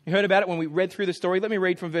 You heard about it when we read through the story. Let me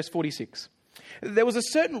read from verse 46. There was a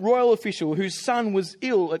certain royal official whose son was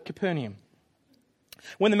ill at Capernaum.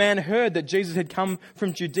 When the man heard that Jesus had come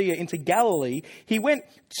from Judea into Galilee, he went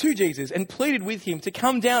to Jesus and pleaded with him to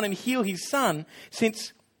come down and heal his son,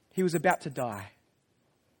 since he was about to die.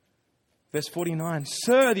 Verse 49,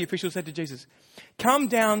 Sir, the official said to Jesus, come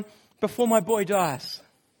down before my boy dies.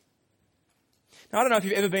 Now, I don't know if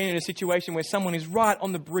you've ever been in a situation where someone is right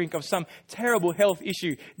on the brink of some terrible health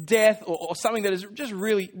issue, death, or something that is just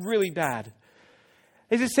really, really bad.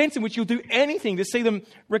 There's a sense in which you'll do anything to see them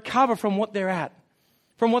recover from what they're at,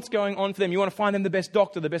 from what's going on for them. You want to find them the best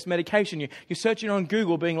doctor, the best medication. You're searching on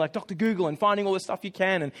Google, being like Dr. Google, and finding all the stuff you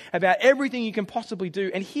can and about everything you can possibly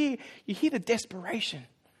do. And here, you hear the desperation.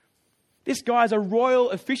 This guy's a royal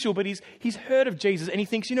official, but he's heard of Jesus and he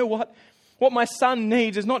thinks, you know what? What my son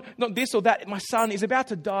needs is not this or that. My son is about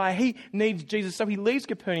to die. He needs Jesus. So he leaves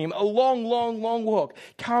Capernaum, a long, long, long walk,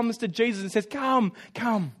 comes to Jesus and says, come.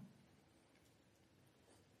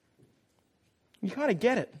 You kind of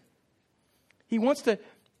get it. He wants to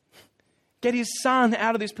get his son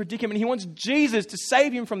out of this predicament. He wants Jesus to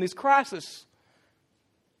save him from this crisis.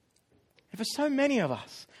 And for so many of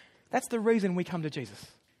us, that's the reason we come to Jesus.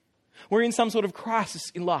 We're in some sort of crisis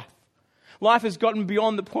in life. Life has gotten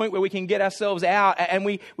beyond the point where we can get ourselves out, and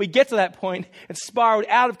we get to that point and spiraled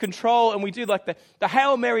out of control, and we do like the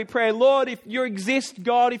Hail Mary prayer, Lord, if you exist,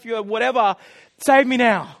 God, if you're whatever, save me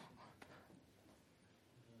now.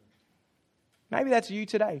 Maybe that's you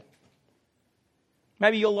today.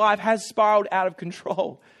 Maybe your life has spiraled out of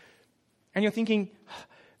control, and you're thinking,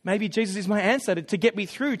 maybe Jesus is my answer to get me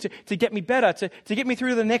through, to get me better, to get me through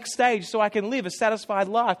to the next stage so I can live a satisfied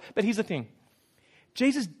life. But here's the thing.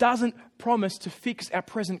 Jesus doesn't promise to fix our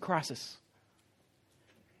present crisis.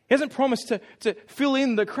 He doesn't promise to fill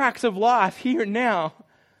in the cracks of life here and now.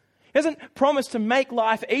 He doesn't promise to make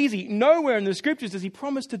life easy. Nowhere in the scriptures does he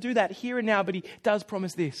promise to do that here and now, but he does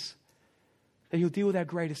promise this, that he'll deal with our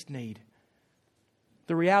greatest need.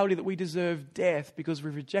 The reality that we deserve death because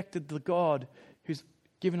we've rejected the God who's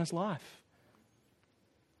given us life.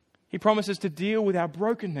 He promises to deal with our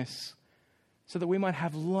brokenness so that we might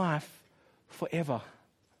have life forever.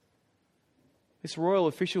 This royal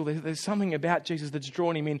official, there's something about Jesus that's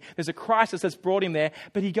drawn him in. There's a crisis that's brought him there,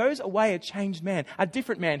 but he goes away a changed man, a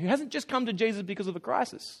different man who hasn't just come to Jesus because of the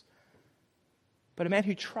crisis, but a man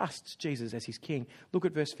who trusts Jesus as his king. Look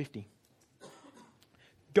at verse 50.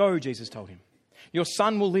 Go, Jesus told him. Your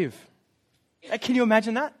son will live. Can you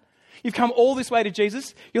imagine that? You've come all this way to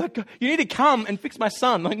Jesus. You're like, you need to come and fix my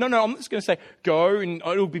son. Like, no, I'm just going to say, go and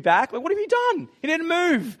it'll be back. Like, what have you done? You didn't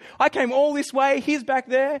move. I came all this way. He's back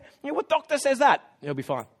there. You know, what doctor says that? He'll be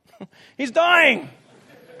fine. He's dying.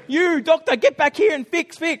 You, doctor, get back here and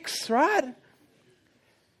fix, right?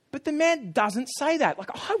 But the man doesn't say that. Like,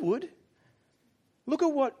 I would. Look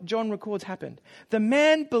at what John records happened. The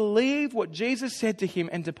man believed what Jesus said to him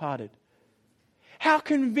and departed. How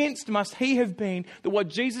convinced must he have been that what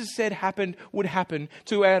Jesus said happened would happen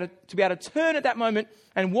to be able to turn at that moment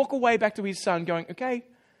and walk away back to his son going, okay,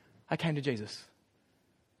 I came to Jesus.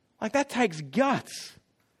 Like, that takes guts.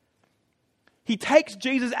 He takes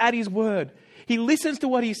Jesus at his word. He listens to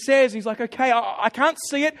what he says. He's like, okay, I can't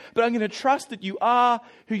see it, but I'm going to trust that you are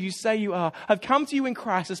who you say you are. I've come to you in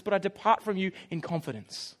crisis, but I depart from you in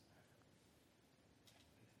confidence.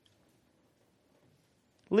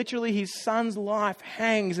 Literally, his son's life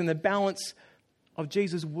hangs in the balance of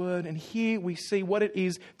Jesus' word. And here we see what it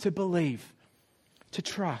is to believe, to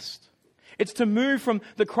trust. It's to move from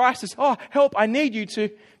the crisis, oh, help, I need you,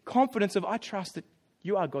 to confidence of, I trust that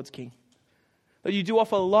you are God's king. That you do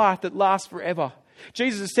offer life that lasts forever.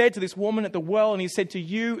 Jesus has said to this woman at the well, and he said to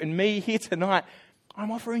you and me here tonight, I'm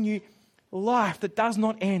offering you life that does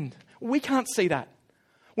not end. We can't see that.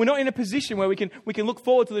 We're not in a position where we can look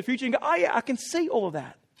forward to the future and go, oh yeah, I can see all of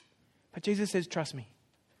that. But Jesus says, trust me.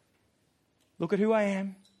 Look at who I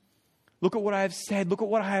am. Look at what I have said. Look at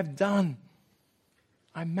what I have done.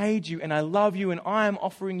 I made you and I love you and I am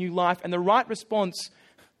offering you life. And the right response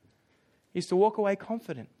is to walk away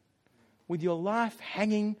confident with your life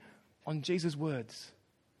hanging on Jesus' words.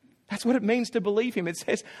 That's what it means to believe him. It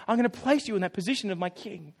says, I'm going to place you in that position of my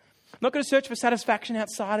king. I'm not going to search for satisfaction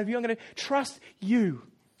outside of you. I'm going to trust you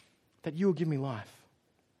that you will give me life.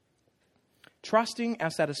 Trusting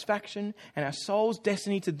our satisfaction and our soul's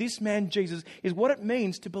destiny to this man, Jesus, is what it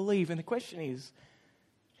means to believe. And the question is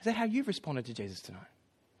that how you've responded to Jesus tonight?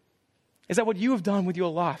 Is that what you have done with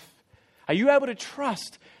your life? Are you able to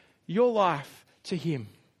trust your life to him?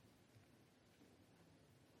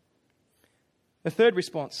 The third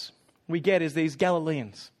response we get is these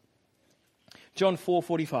Galileans. John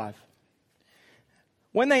 4:45.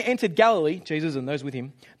 When they entered Galilee, Jesus and those with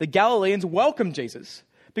him, the Galileans welcomed Jesus,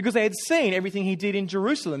 because they had seen everything he did in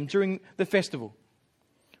Jerusalem during the festival.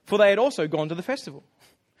 For they had also gone to the festival.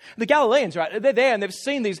 The Galileans, right, they're there and they've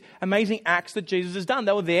seen these amazing acts that Jesus has done.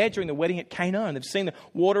 They were there during the wedding at Cana and they've seen the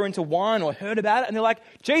water into wine or heard about it. And they're like,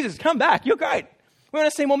 Jesus, come back. You're great. We want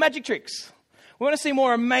to see more magic tricks. We want to see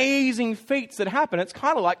more amazing feats that happen. It's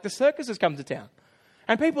kind of like the circus has come to town.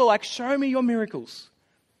 And people are like, show me your miracles.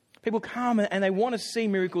 People come and they want to see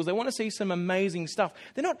miracles. They want to see some amazing stuff.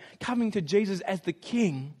 They're not coming to Jesus as the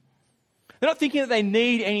king. They're not thinking that they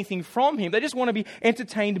need anything from him. They just want to be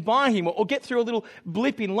entertained by him or get through a little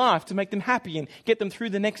blip in life to make them happy and get them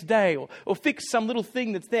through the next day or fix some little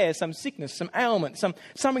thing that's there, some sickness, some ailment,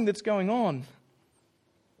 something that's going on.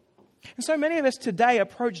 And so many of us today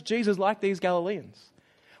approach Jesus like these Galileans.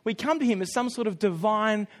 We come to him as some sort of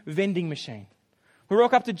divine vending machine. We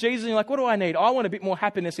rock up to Jesus and you're like, what do I need? I want a bit more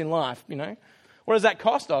happiness in life, you know. What does that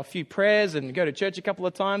cost? Oh, a few prayers and go to church a couple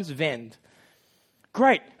of times, vend.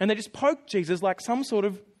 Great. And they just poke Jesus like some sort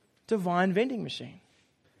of divine vending machine.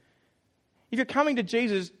 if you're coming to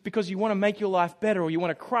Jesus because you want to make your life better, or you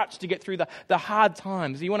want a crutch to get through the hard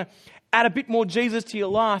times, you want to add a bit more Jesus to your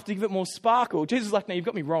life to give it more sparkle, Jesus is like, no, you've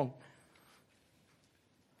got me wrong.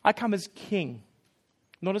 I come as king,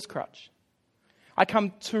 not as crutch. I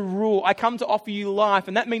come to rule. I come to offer you life,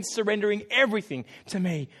 and that means surrendering everything to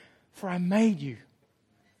me, for I made you.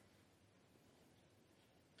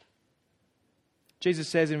 Jesus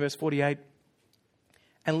says in verse 48,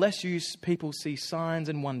 unless you people see signs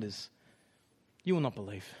and wonders, you will not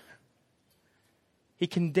believe. He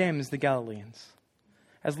condemns the Galileans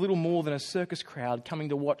as little more than a circus crowd coming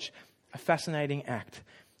to watch a fascinating act.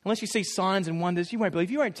 Unless you see signs and wonders, you won't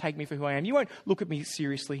believe. You won't take me for who I am. You won't look at me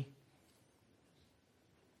seriously.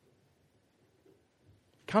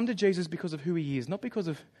 Come to Jesus because of who he is, not because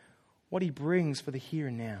of what he brings for the here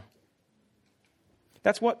and now.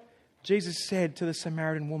 That's what Jesus said to the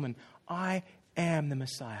Samaritan woman. I am the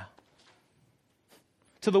Messiah.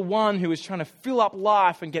 To the one who is trying to fill up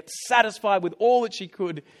life and get satisfied with all that she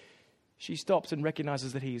could, she stops and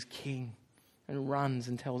recognizes that he is king and runs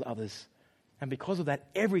and tells others. And because of that,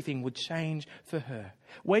 everything would change for her.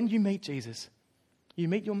 When you meet Jesus, you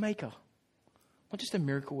meet your maker, not just a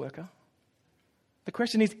miracle worker. The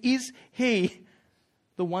question is he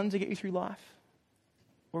the one to get you through life?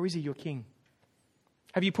 Or is he your king?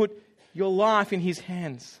 Have you put your life in his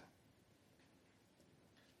hands?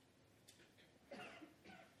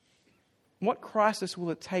 What crisis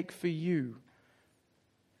will it take for you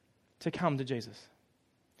to come to Jesus?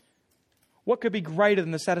 What could be greater than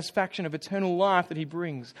the satisfaction of eternal life that he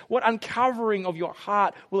brings? What uncovering of your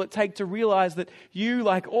heart will it take to realize that you,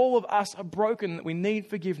 like all of us, are broken, that we need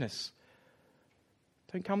forgiveness?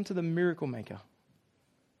 Don't come to the miracle maker.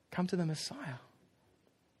 Come to the Messiah.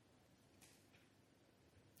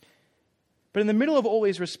 But in the middle of all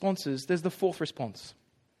these responses, there's the fourth response.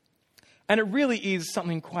 And it really is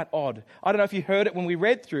something quite odd. I don't know if you heard it when we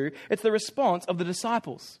read through. It's the response of the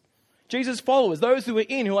disciples. Jesus' followers, those who were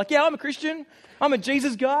in, who are like, yeah, I'm a Christian. I'm a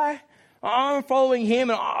Jesus guy. I'm following him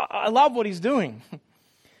and I love what he's doing. I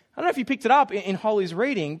don't know if you picked it up in Holly's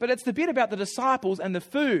reading, but it's the bit about the disciples and the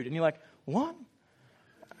food. And you're like, what?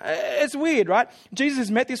 It's weird, right? Jesus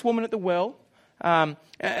has met this woman at the well. Then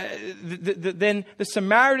the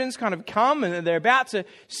Samaritans kind of come and they're about to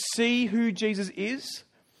see who Jesus is.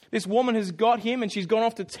 This woman has got him and she's gone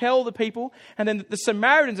off to tell the people. And then the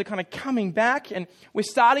Samaritans are kind of coming back and we're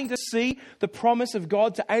starting to see the promise of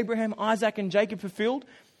God to Abraham, Isaac and Jacob fulfilled.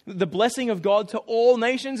 The blessing of God to all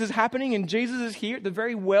nations is happening and Jesus is here at the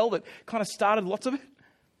very well that kind of started lots of it.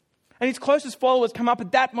 And his closest followers come up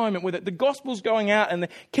at that moment with it. The gospel's going out and the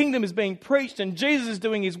kingdom is being preached and Jesus is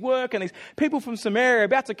doing his work and these people from Samaria are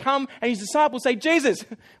about to come and his disciples say, Jesus,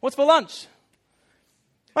 what's for lunch?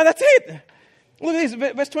 Oh, that's it. Look at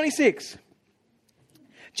this, verse 26.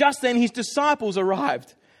 Just then his disciples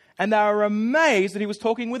arrived and they were amazed that he was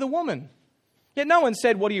talking with a woman. Yet no one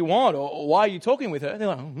said, what do you want? Or why are you talking with her? They're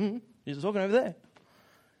like, he's talking over there.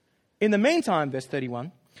 In the meantime, verse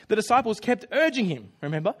 31, the disciples kept urging him.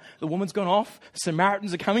 Remember, the woman's gone off.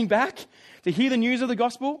 Samaritans are coming back to hear the news of the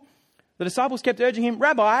gospel. The disciples kept urging him,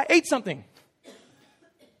 Rabbi, eat something.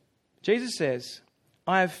 Jesus says,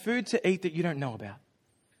 I have food to eat that you don't know about.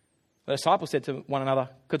 The disciples said to one another,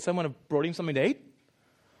 could someone have brought him something to eat?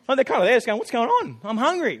 Oh, they're kind of there just going, what's going on? I'm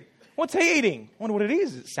hungry. What's he eating? I wonder what it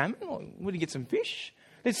is. Is it salmon? Or would he get some fish?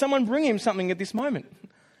 Did someone bring him something at this moment?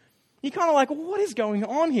 You're kind of like, what is going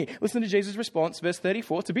on here? Listen to Jesus' response, verse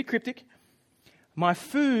 34. It's a bit cryptic. My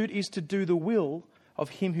food is to do the will of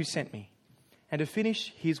him who sent me and to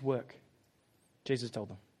finish his work, Jesus told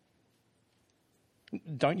them.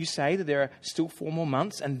 Don't you say that there are still 4 more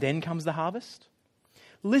months and then comes the harvest?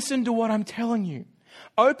 Listen to what I'm telling you.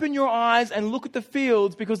 Open your eyes and look at the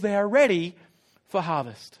fields because they are ready for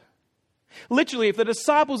harvest. Literally, if the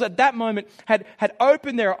disciples at that moment had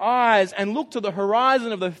opened their eyes and looked to the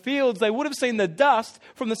horizon of the fields, they would have seen the dust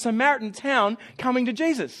from the Samaritan town coming to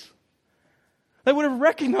Jesus. They would have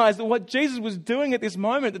recognized that what Jesus was doing at this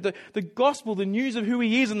moment, that the gospel, the news of who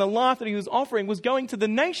he is and the life that he was offering was going to the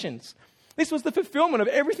nations. This was the fulfillment of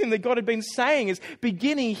everything that God had been saying is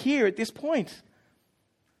beginning here at this point.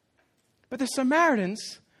 But the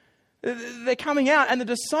Samaritans, they're coming out and the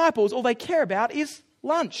disciples, all they care about is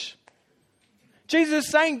lunch. Jesus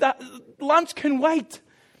is saying that lunch can wait.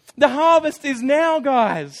 The harvest is now,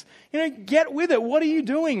 guys. Get with it. What are you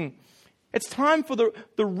doing? It's time for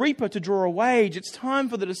the reaper to draw a wage. It's time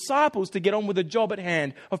for the disciples to get on with the job at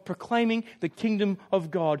hand of proclaiming the kingdom of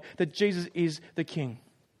God, that Jesus is the King.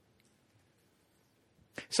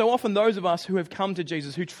 So often those of us who have come to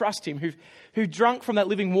Jesus, who trust him, who've drunk from that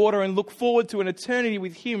living water and look forward to an eternity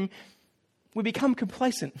with him, we become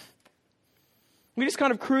complacent. We just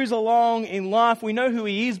kind of cruise along in life. We know who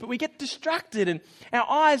He is, but we get distracted and our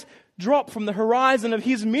eyes drop from the horizon of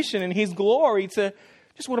His mission and His glory to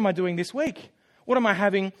just, what am I doing this week? What am I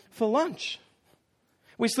having for lunch?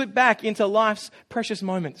 We slip back into life's precious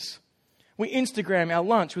moments. We Instagram our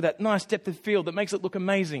lunch with that nice depth of field that makes it look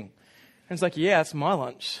amazing. And it's like, yeah, that's my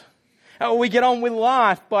lunch. Or we get on with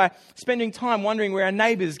life by spending time wondering where our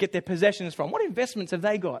neighbours get their possessions from. What investments have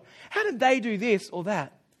they got? How did they do this or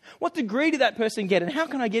that? What degree did that person get? And how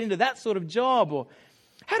can I get into that sort of job? Or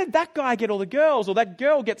how did that guy get all the girls? Or that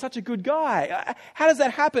girl get such a good guy? How does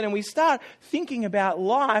that happen? And we start thinking about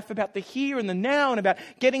life, about the here and the now, and about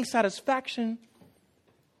getting satisfaction.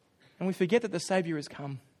 And we forget that the Saviour has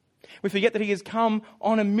come. We forget that He has come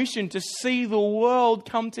on a mission to see the world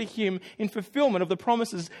come to Him in fulfillment of the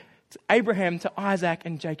promises to Abraham, to Isaac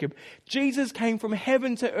and Jacob. Jesus came from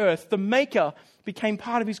heaven to earth. The Maker became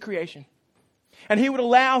part of His creation. And He would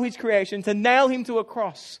allow His creation to nail Him to a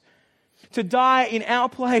cross, to die in our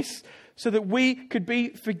place so that we could be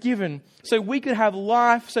forgiven, so we could have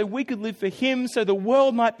life, so we could live for Him, so the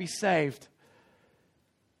world might be saved.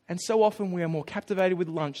 And so often we are more captivated with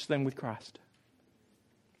lunch than with Christ.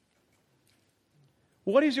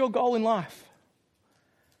 What is your goal in life?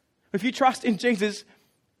 If you trust in Jesus,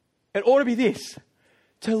 it ought to be this: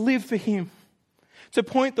 to live for Him, to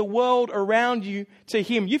point the world around you to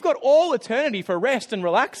Him. You've got all eternity for rest and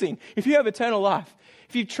relaxing if you have eternal life.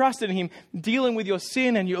 If you've trusted in Him, dealing with your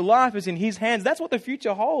sin and your life is in His hands, that's what the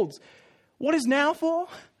future holds. What is now for?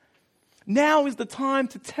 Now is the time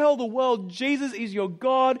to tell the world Jesus is your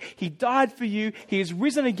God. He died for you. He is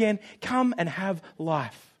risen again. Come and have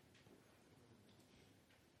life.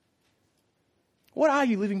 What are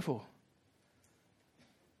you living for?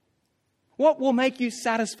 What will make you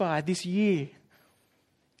satisfied this year,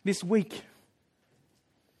 this week?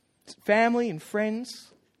 Family and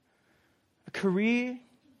friends, a career,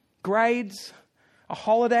 grades, a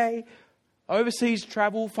holiday, overseas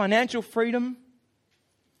travel, financial freedom.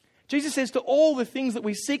 Jesus says to all the things that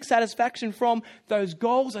we seek satisfaction from, those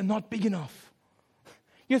goals are not big enough.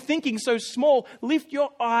 You're thinking so small. Lift your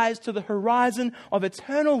eyes to the horizon of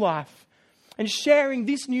eternal life and sharing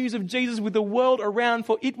this news of Jesus with the world around,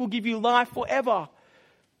 for it will give you life forever.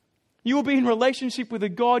 You will be in relationship with a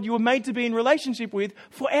God you were made to be in relationship with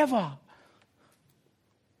forever.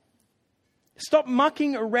 Stop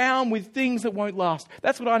mucking around with things that won't last.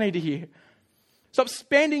 That's what I need to hear. Stop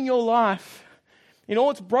spending your life in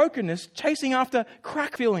all its brokenness chasing after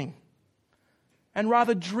crack filling, and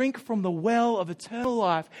rather drink from the well of eternal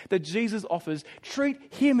life that Jesus offers.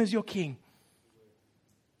 Treat Him as your King.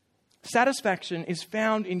 Satisfaction is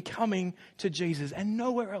found in coming to Jesus and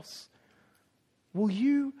nowhere else. Will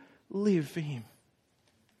you live for Him?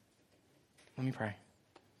 Let me pray.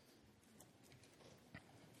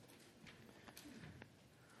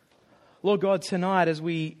 Lord God, tonight as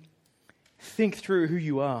we think through who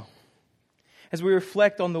You are, as we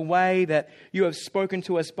reflect on the way that You have spoken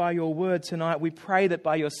to us by Your word tonight, we pray that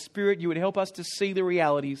by Your Spirit You would help us to see the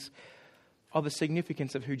realities of the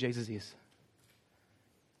significance of who Jesus is.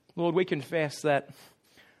 Lord, we confess that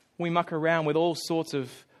we muck around with all sorts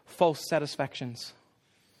of false satisfactions,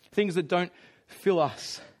 things that don't fill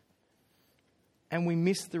us, and we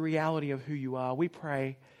miss the reality of who You are. We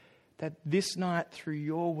pray that this night, through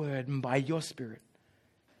Your word and by Your Spirit,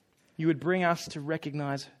 You would bring us to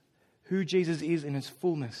recognize who Jesus is in His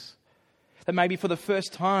fullness. That maybe for the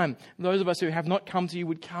first time, those of us who have not come to You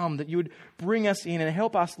would come, that You would bring us in and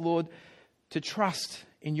help us, Lord, to trust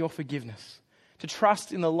in Your forgiveness, to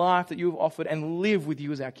trust in the life that You have offered and live with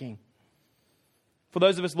You as our King. For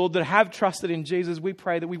those of us, Lord, that have trusted in Jesus, we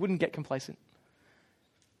pray that we wouldn't get complacent.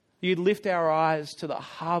 You'd lift our eyes to the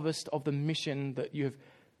harvest of the mission that You have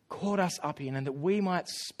caught us up in, and that we might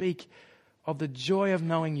speak of the joy of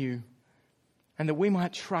knowing You, and that we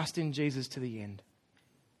might trust in Jesus to the end.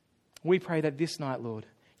 We pray that this night, Lord,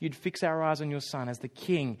 You'd fix our eyes on Your Son as the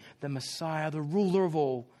King, the Messiah, the ruler of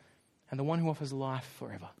all, and the one who offers life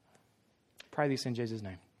forever. Pray this in Jesus'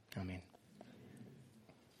 name. Amen.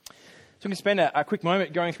 So I'm going to spend a quick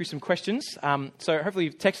moment going through some questions. So hopefully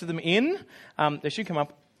you've texted them in. They should come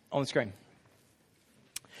up on the screen.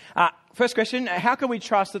 First question, how can we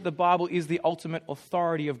trust that the Bible is the ultimate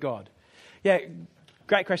authority of God? Yeah,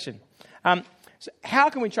 great question. So how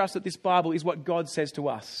can we trust that this Bible is what God says to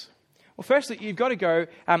us? Well, firstly, you've got to go,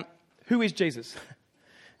 who is Jesus?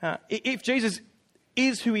 If Jesus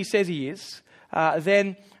is who He says He is,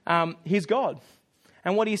 then He's God.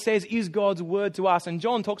 And what He says is God's word to us. And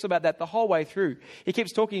John talks about that the whole way through. He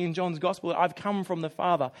keeps talking in John's gospel, I've come from the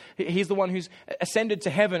Father. He's the one who's ascended to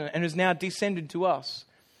heaven and has now descended to us.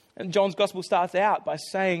 And John's gospel starts out by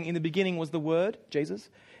saying, in the beginning was the Word, Jesus.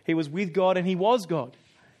 He was with God and he was God.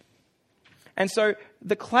 And so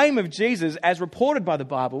the claim of Jesus, as reported by the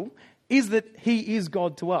Bible, is that he is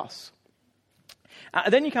God to us.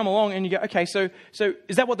 Then you come along and you go, okay, so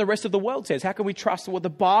is that what the rest of the world says? How can we trust that what the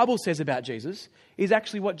Bible says about Jesus is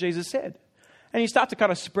actually what Jesus said? And you start to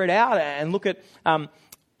kind of spread out and look at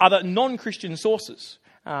other non-Christian sources.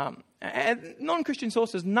 And non-Christian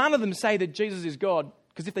sources, none of them say that Jesus is God,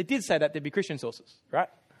 because if they did say that, they'd be Christian sources, right?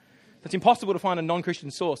 It's impossible to find a non-Christian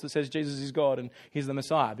source that says Jesus is God and he's the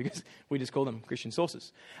Messiah, because we just call them Christian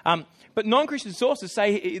sources. But non-Christian sources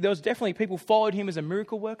say there was definitely people followed him as a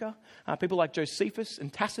miracle worker, people like Josephus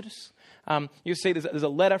and Tacitus. You'll see there's a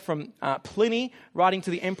letter from Pliny writing to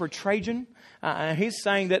the Emperor Trajan. He's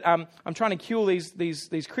saying that I'm trying to kill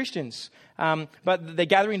these Christians, but they're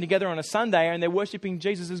gathering together on a Sunday and they're worshipping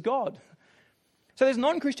Jesus as God. So there's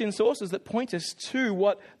non-Christian sources that point us to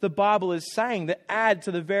what the Bible is saying, that add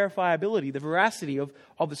to the verifiability, the veracity of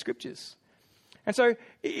the Scriptures. And so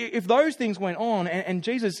if those things went on and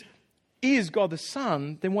Jesus is God the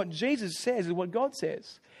Son, then what Jesus says is what God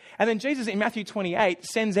says. And then Jesus in Matthew 28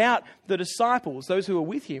 sends out the disciples, those who are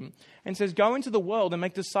with him, and says, go into the world and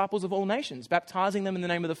make disciples of all nations, baptizing them in the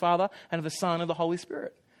name of the Father and of the Son and of the Holy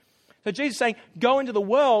Spirit. So Jesus is saying, go into the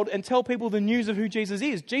world and tell people the news of who Jesus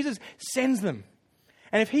is. Jesus sends them.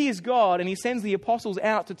 And if he is God and he sends the apostles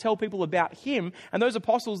out to tell people about him, and those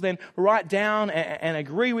apostles then write down and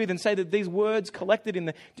agree with and say that these words collected in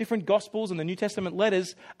the different Gospels and the New Testament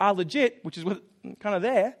letters are legit, which is what kind of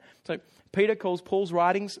there. So Peter calls Paul's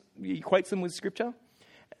writings, he equates them with Scripture.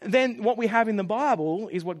 Then what we have in the Bible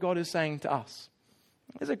is what God is saying to us.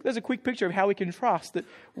 There's a quick picture of how we can trust that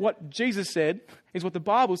what Jesus said is what the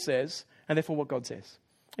Bible says, and therefore what God says.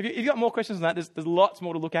 If you've got more questions on that, there's lots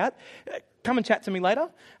more to look at. Come and chat to me later.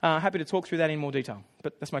 Happy to talk through that in more detail.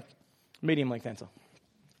 But that's my medium-length answer.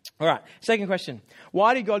 All right, second question.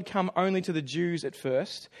 Why did God come only to the Jews at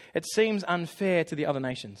first? It seems unfair to the other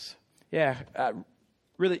nations. Yeah,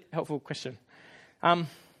 really helpful question. The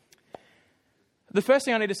first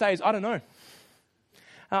thing I need to say is I don't know.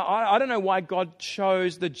 I don't know why God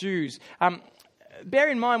chose the Jews. Bear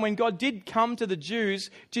in mind, when God did come to the Jews,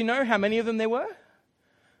 do you know how many of them there were?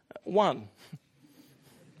 One.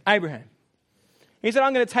 Abraham. He said,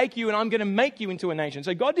 I'm going to take you and I'm going to make you into a nation.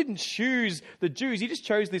 So God didn't choose the Jews. He just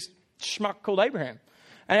chose this schmuck called Abraham.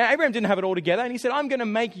 And Abraham didn't have it all together. And he said, I'm going to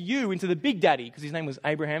make you into the big daddy, because his name was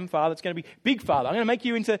Abraham, father. It's going to be big father. I'm going to make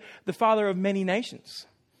you into the father of many nations.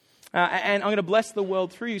 And I'm going to bless the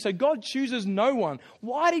world through you. So God chooses no one.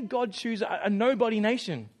 Why did God choose a nobody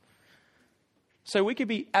nation? So we could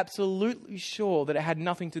be absolutely sure that it had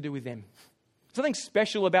nothing to do with them. There's nothing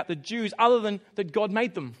special about the Jews other than that God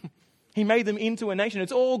made them. He made them into a nation.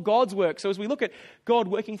 It's all God's work. So as we look at God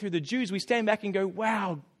working through the Jews, we stand back and go,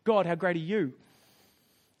 wow, God, how great are you?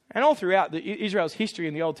 And all throughout Israel's history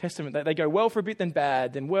in the Old Testament, they go well for a bit, then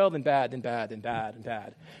bad, then well, then bad, then bad, then bad, and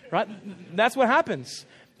bad. Right? That's what happens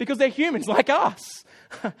because they're humans like us.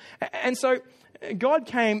 And so God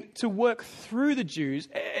came to work through the Jews.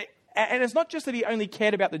 And it's not just that he only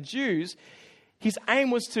cared about the Jews. His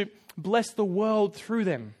aim was to bless the world through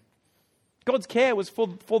them. God's care was for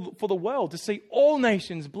the world, to see all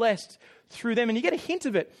nations blessed through them. And you get a hint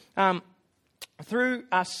of it through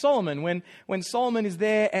Solomon, when Solomon is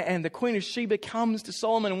there and the Queen of Sheba comes to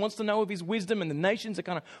Solomon and wants to know of his wisdom, and the nations are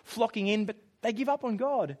kind of flocking in, but they give up on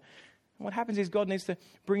God. And what happens is God needs to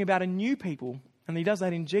bring about a new people, and he does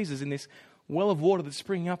that in Jesus, in this well of water that's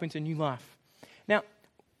springing up into new life. Now,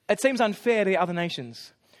 it seems unfair to the other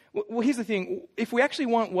nations. Well, here's the thing. If we actually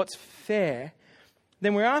want what's fair,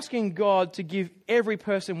 then we're asking God to give every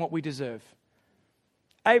person what we deserve.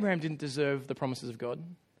 Abraham didn't deserve the promises of God.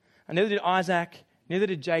 And neither did Isaac, neither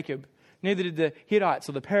did Jacob, neither did the Hittites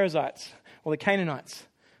or the Perizzites or the Canaanites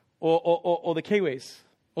or the Kiwis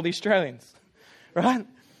or the Australians. Right?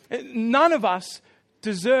 None of us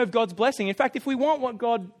deserve God's blessing. In fact, if we want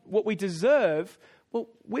what we deserve, well,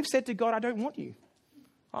 we've said to God, I don't want you.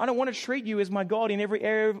 I don't want to treat you as my God in every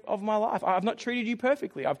area of my life. I've not treated you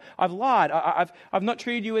perfectly. I've lied. I've not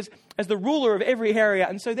treated you as the ruler of every area.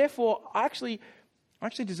 And so therefore, I actually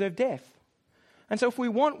deserve death. And so if we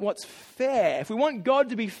want what's fair, if we want God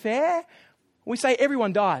to be fair, we say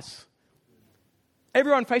everyone dies.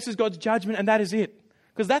 Everyone faces God's judgment, and that is it.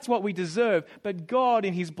 Because that's what we deserve. But God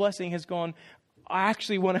in his blessing has gone, I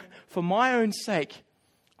actually want to, for my own sake,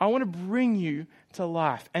 I want to bring you to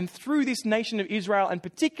life. And through this nation of Israel, and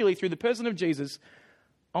particularly through the person of Jesus,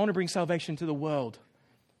 I want to bring salvation to the world.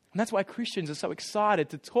 And that's why Christians are so excited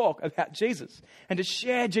to talk about Jesus and to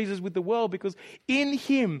share Jesus with the world, because in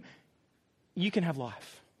him, you can have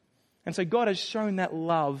life. And so God has shown that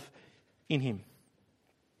love in him.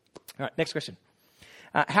 All right, next question.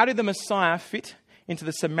 How did the Messiah fit into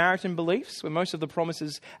the Samaritan beliefs where most of the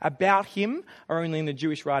promises about him are only in the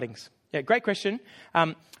Jewish writings? Yeah, great question.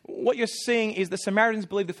 What you're seeing is the Samaritans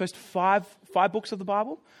believe the first five books of the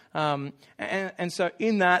Bible. And so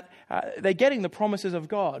in that, they're getting the promises of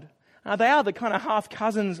God. They are the kind of half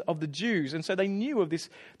cousins of the Jews, and so they knew of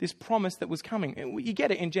this promise that was coming. You get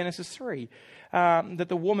it in Genesis 3, that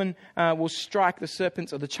the woman will strike the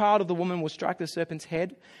serpent's, or the child of the woman will strike the serpent's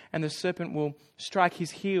head, and the serpent will strike his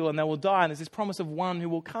heel, and they will die. And there's this promise of one who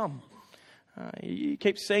will come. You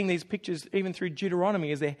keep seeing these pictures even through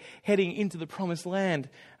Deuteronomy as they're heading into the promised land,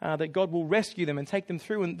 that God will rescue them and take them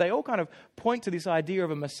through, and they all kind of point to this idea of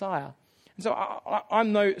a Messiah. And so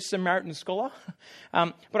I'm no Samaritan scholar,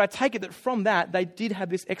 but I take it that from that they did have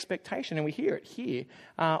this expectation, and we hear it here,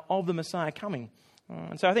 of the Messiah coming.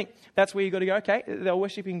 And so I think that's where you've got to go. Okay, they were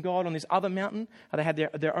worshipping God on this other mountain. They had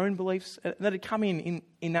their own beliefs that had come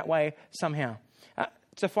in that way somehow.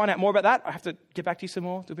 To find out more about that, I have to get back to you some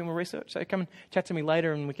more, do a bit more research. So come and chat to me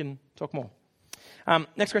later and we can talk more.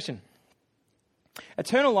 Next question.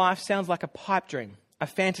 Eternal life sounds like a pipe dream, a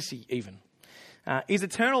fantasy even. Is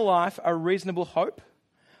eternal life a reasonable hope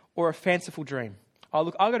or a fanciful dream? Oh,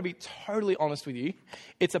 look, I've got to be totally honest with you.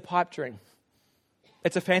 It's a pipe dream.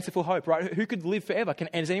 It's a fanciful hope, right? Who could live forever?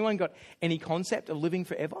 Has anyone got any concept of living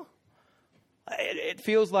forever? It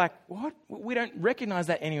feels like, what? We don't recognize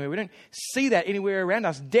that anywhere. We don't see that anywhere around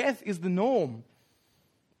us. Death is the norm.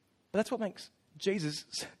 But that's what makes Jesus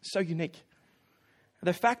so unique.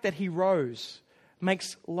 The fact that he rose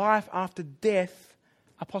makes life after death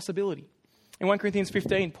a possibility. In 1 Corinthians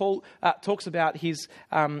 15, Paul talks about his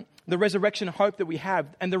the resurrection hope that we have,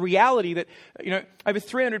 and the reality that over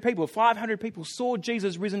 300 people, 500 people saw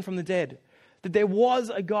Jesus risen from the dead. That there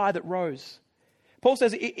was a guy that rose. Paul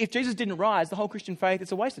says if Jesus didn't rise, the whole Christian faith,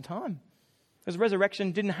 it's a waste of time. Because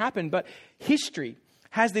resurrection didn't happen. But history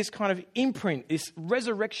has this kind of imprint, this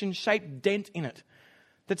resurrection-shaped dent in it.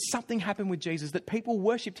 That something happened with Jesus, that people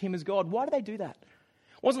worshipped him as God. Why do they do that?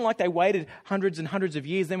 It wasn't like they waited hundreds and hundreds of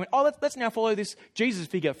years, then went, let's now follow this Jesus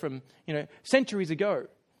figure from centuries ago.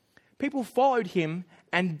 People followed him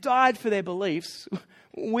and died for their beliefs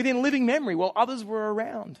within living memory while others were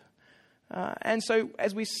around. And so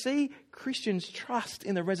as we see Christians trust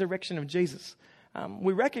in the resurrection of Jesus,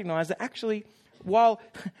 we recognize that actually, while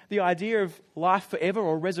the idea of life forever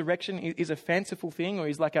or resurrection is a fanciful thing, or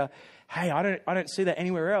is like hey, I don't see that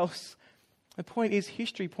anywhere else, the point is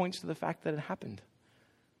history points to the fact that it happened.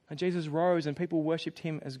 And Jesus rose and people worshipped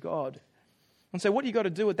him as God. And so what you've got to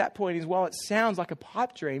do at that point is, while it sounds like a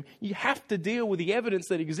pipe dream, you have to deal with the evidence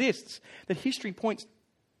that exists, that history points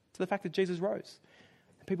to the fact that Jesus rose.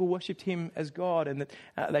 People worshipped him as God, and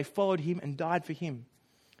that they followed him and died for him.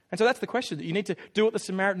 And so that's the question, that you need to do what the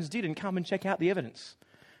Samaritans did and come and check out the evidence.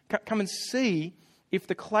 Come and see if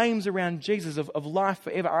the claims around Jesus of life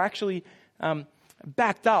forever are actually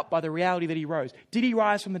backed up by the reality that he rose. Did he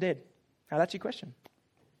rise from the dead? Now that's your question.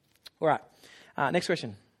 All right, next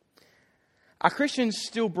question. Are Christians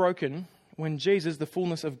still broken when Jesus, the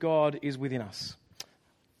fullness of God, is within us?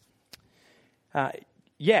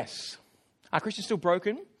 Yes. Are Christians still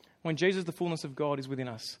broken when Jesus, the fullness of God, is within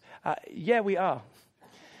us? Yeah, we are.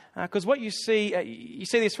 Because what you see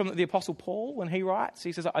this from the Apostle Paul when he writes.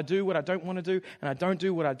 He says, I do what I don't want to do, and I don't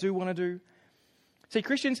do what I do want to do. See,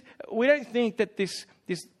 Christians, we don't think that this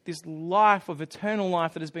life of eternal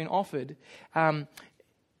life that has been offered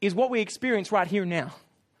is what we experience right here and now.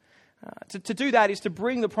 To do that is to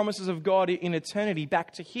bring the promises of God in eternity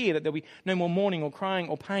back to here, that there'll be no more mourning or crying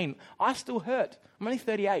or pain. I still hurt. I'm only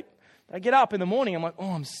 38. I get up in the morning, I'm like,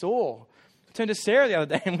 I'm sore. I turned to Sarah the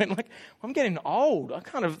other day and went I'm getting old.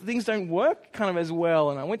 Things don't work kind of as well.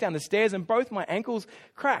 And I went down the stairs and both my ankles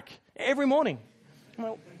crack every morning. I'm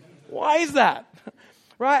like, why is that?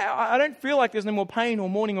 Right? I don't feel like there's no more pain or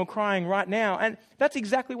mourning or crying right now. And that's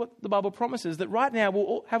exactly what the Bible promises, that right now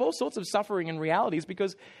we'll have all sorts of suffering and realities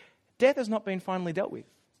because death has not been finally dealt with.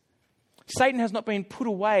 Satan has not been put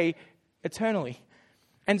away eternally.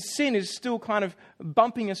 And sin is still kind of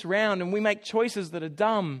bumping us around, and we make choices that are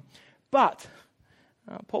dumb. But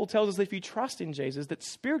Paul tells us that if you trust in Jesus, that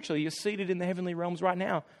spiritually you're seated in the heavenly realms right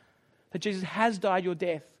now. That Jesus has died your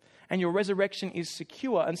death and your resurrection is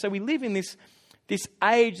secure. And so we live in this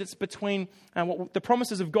age that's between the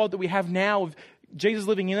promises of God that we have now, of Jesus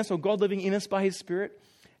living in us or God living in us by his Spirit,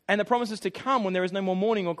 and the promises to come when there is no more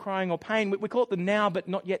mourning or crying or pain. We call it the now but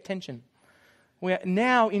not yet tension. We are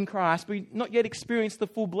now in Christ, but we've not yet experienced the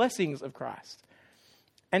full blessings of Christ.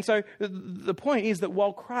 And so the point is that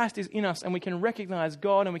while Christ is in us and we can recognize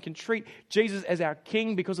God and we can treat Jesus as our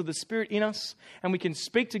King because of the Spirit in us, and we can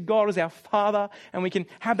speak to God as our Father, and we can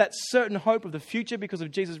have that certain hope of the future because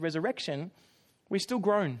of Jesus' resurrection, we still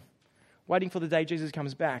groan, waiting for the day Jesus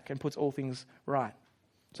comes back and puts all things right.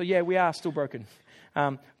 So yeah, we are still broken.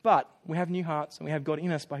 But we have new hearts and we have God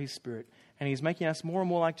in us by His Spirit, and He's making us more and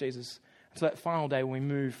more like Jesus. So that final day when we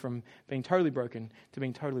move from being totally broken to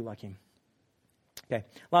being totally like Him. Okay,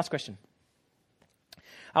 last question.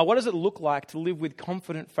 What does it look like to live with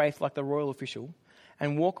confident faith like the royal official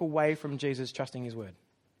and walk away from Jesus trusting His word?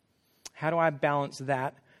 How do I balance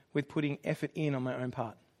that with putting effort in on my own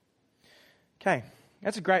part? Okay,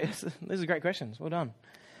 these are great questions. Well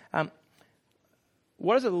done.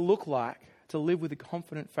 What does it look like to live with a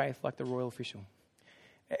confident faith like the royal official?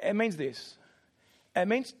 It means this. It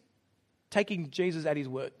means taking Jesus at His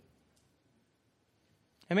word.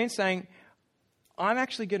 It means saying, I'm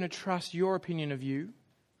actually going to trust your opinion of you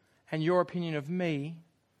and your opinion of me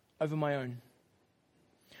over my own.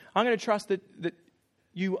 I'm going to trust that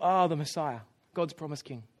you are the Messiah, God's promised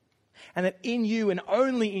King, and that in you and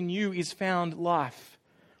only in you is found life.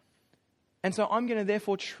 And so I'm going to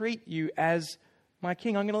therefore treat you as my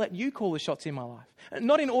King. I'm going to let you call the shots in my life.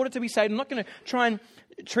 Not in order to be saved. I'm not going to try and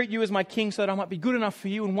treat you as my King so that I might be good enough for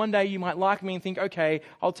you and one day you might like me and think, okay,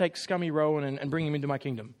 I'll take scummy Rowan and bring him into my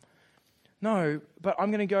kingdom. No, but I'm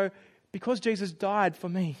going to go, because Jesus died for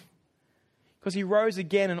me, because He rose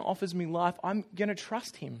again and offers me life, I'm going to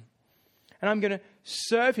trust Him. And I'm going to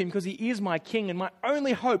serve Him because He is my King and my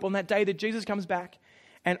only hope on that day that Jesus comes back.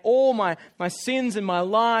 And all my sins in my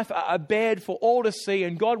life are bared for all to see,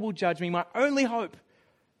 and God will judge me. My only hope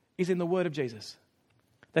is in the word of Jesus.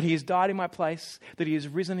 That He has died in my place, that He has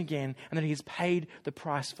risen again, and that He has paid the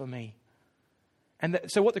price for me. And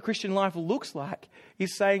so what the Christian life looks like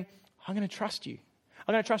is saying, I'm going to trust you.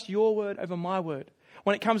 I'm going to trust your word over my word.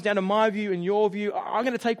 When it comes down to my view and your view, I'm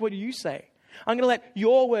going to take what you say. I'm going to let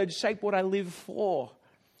your word shape what I live for.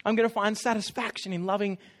 I'm going to find satisfaction in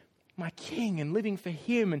loving my King and living for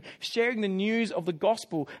Him and sharing the news of the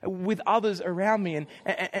gospel with others around me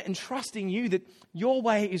and trusting you that your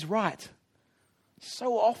way is right.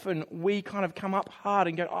 So often we kind of come up hard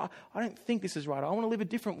and go, I don't think this is right. I want to live a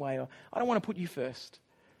different way. Or I don't want to put you first.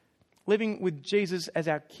 Living with Jesus as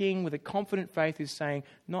our King with a confident faith is saying,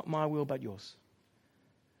 not my will, but yours.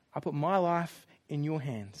 I put my life in your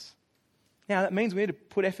hands. Now, that means we need to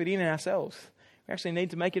put effort in ourselves. We actually need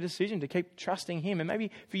to make a decision to keep trusting Him. And maybe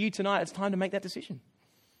for you tonight, it's time to make that decision.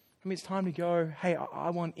 Maybe it's time to go, hey, I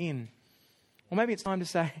want in. Or maybe it's time to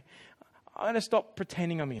say, I'm going to stop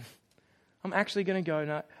pretending I'm in. I'm actually going to go,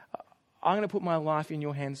 no, I'm going to put my life in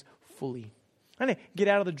your hands fully. I'm going to get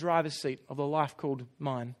out of the driver's seat of the life called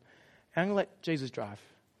mine. And I'm going to let Jesus drive.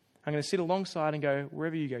 I'm going to sit alongside and go,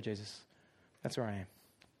 wherever you go, Jesus, that's where I am.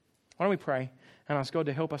 Why don't we pray and ask God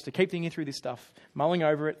to help us to keep thinking through this stuff, mulling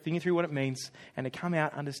over it, thinking through what it means, and to come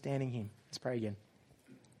out understanding Him. Let's pray again.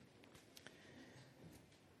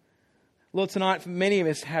 Lord, tonight, many of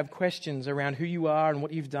us have questions around who you are and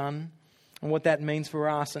what you've done and what that means for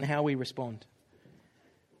us and how we respond.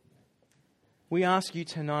 We ask you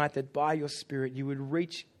tonight that by your Spirit you would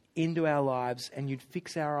reach into our lives and you'd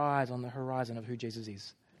fix our eyes on the horizon of who Jesus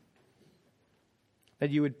is. That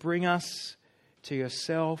you would bring us to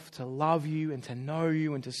yourself, to love you and to know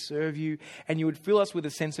you and to serve you, and you would fill us with a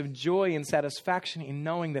sense of joy and satisfaction in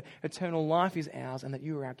knowing that eternal life is ours and that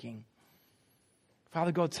you are our King.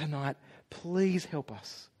 Father God, tonight, please help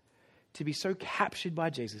us to be so captured by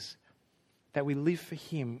Jesus that we live for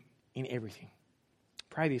Him in everything.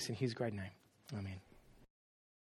 Pray this in His great name. Amen.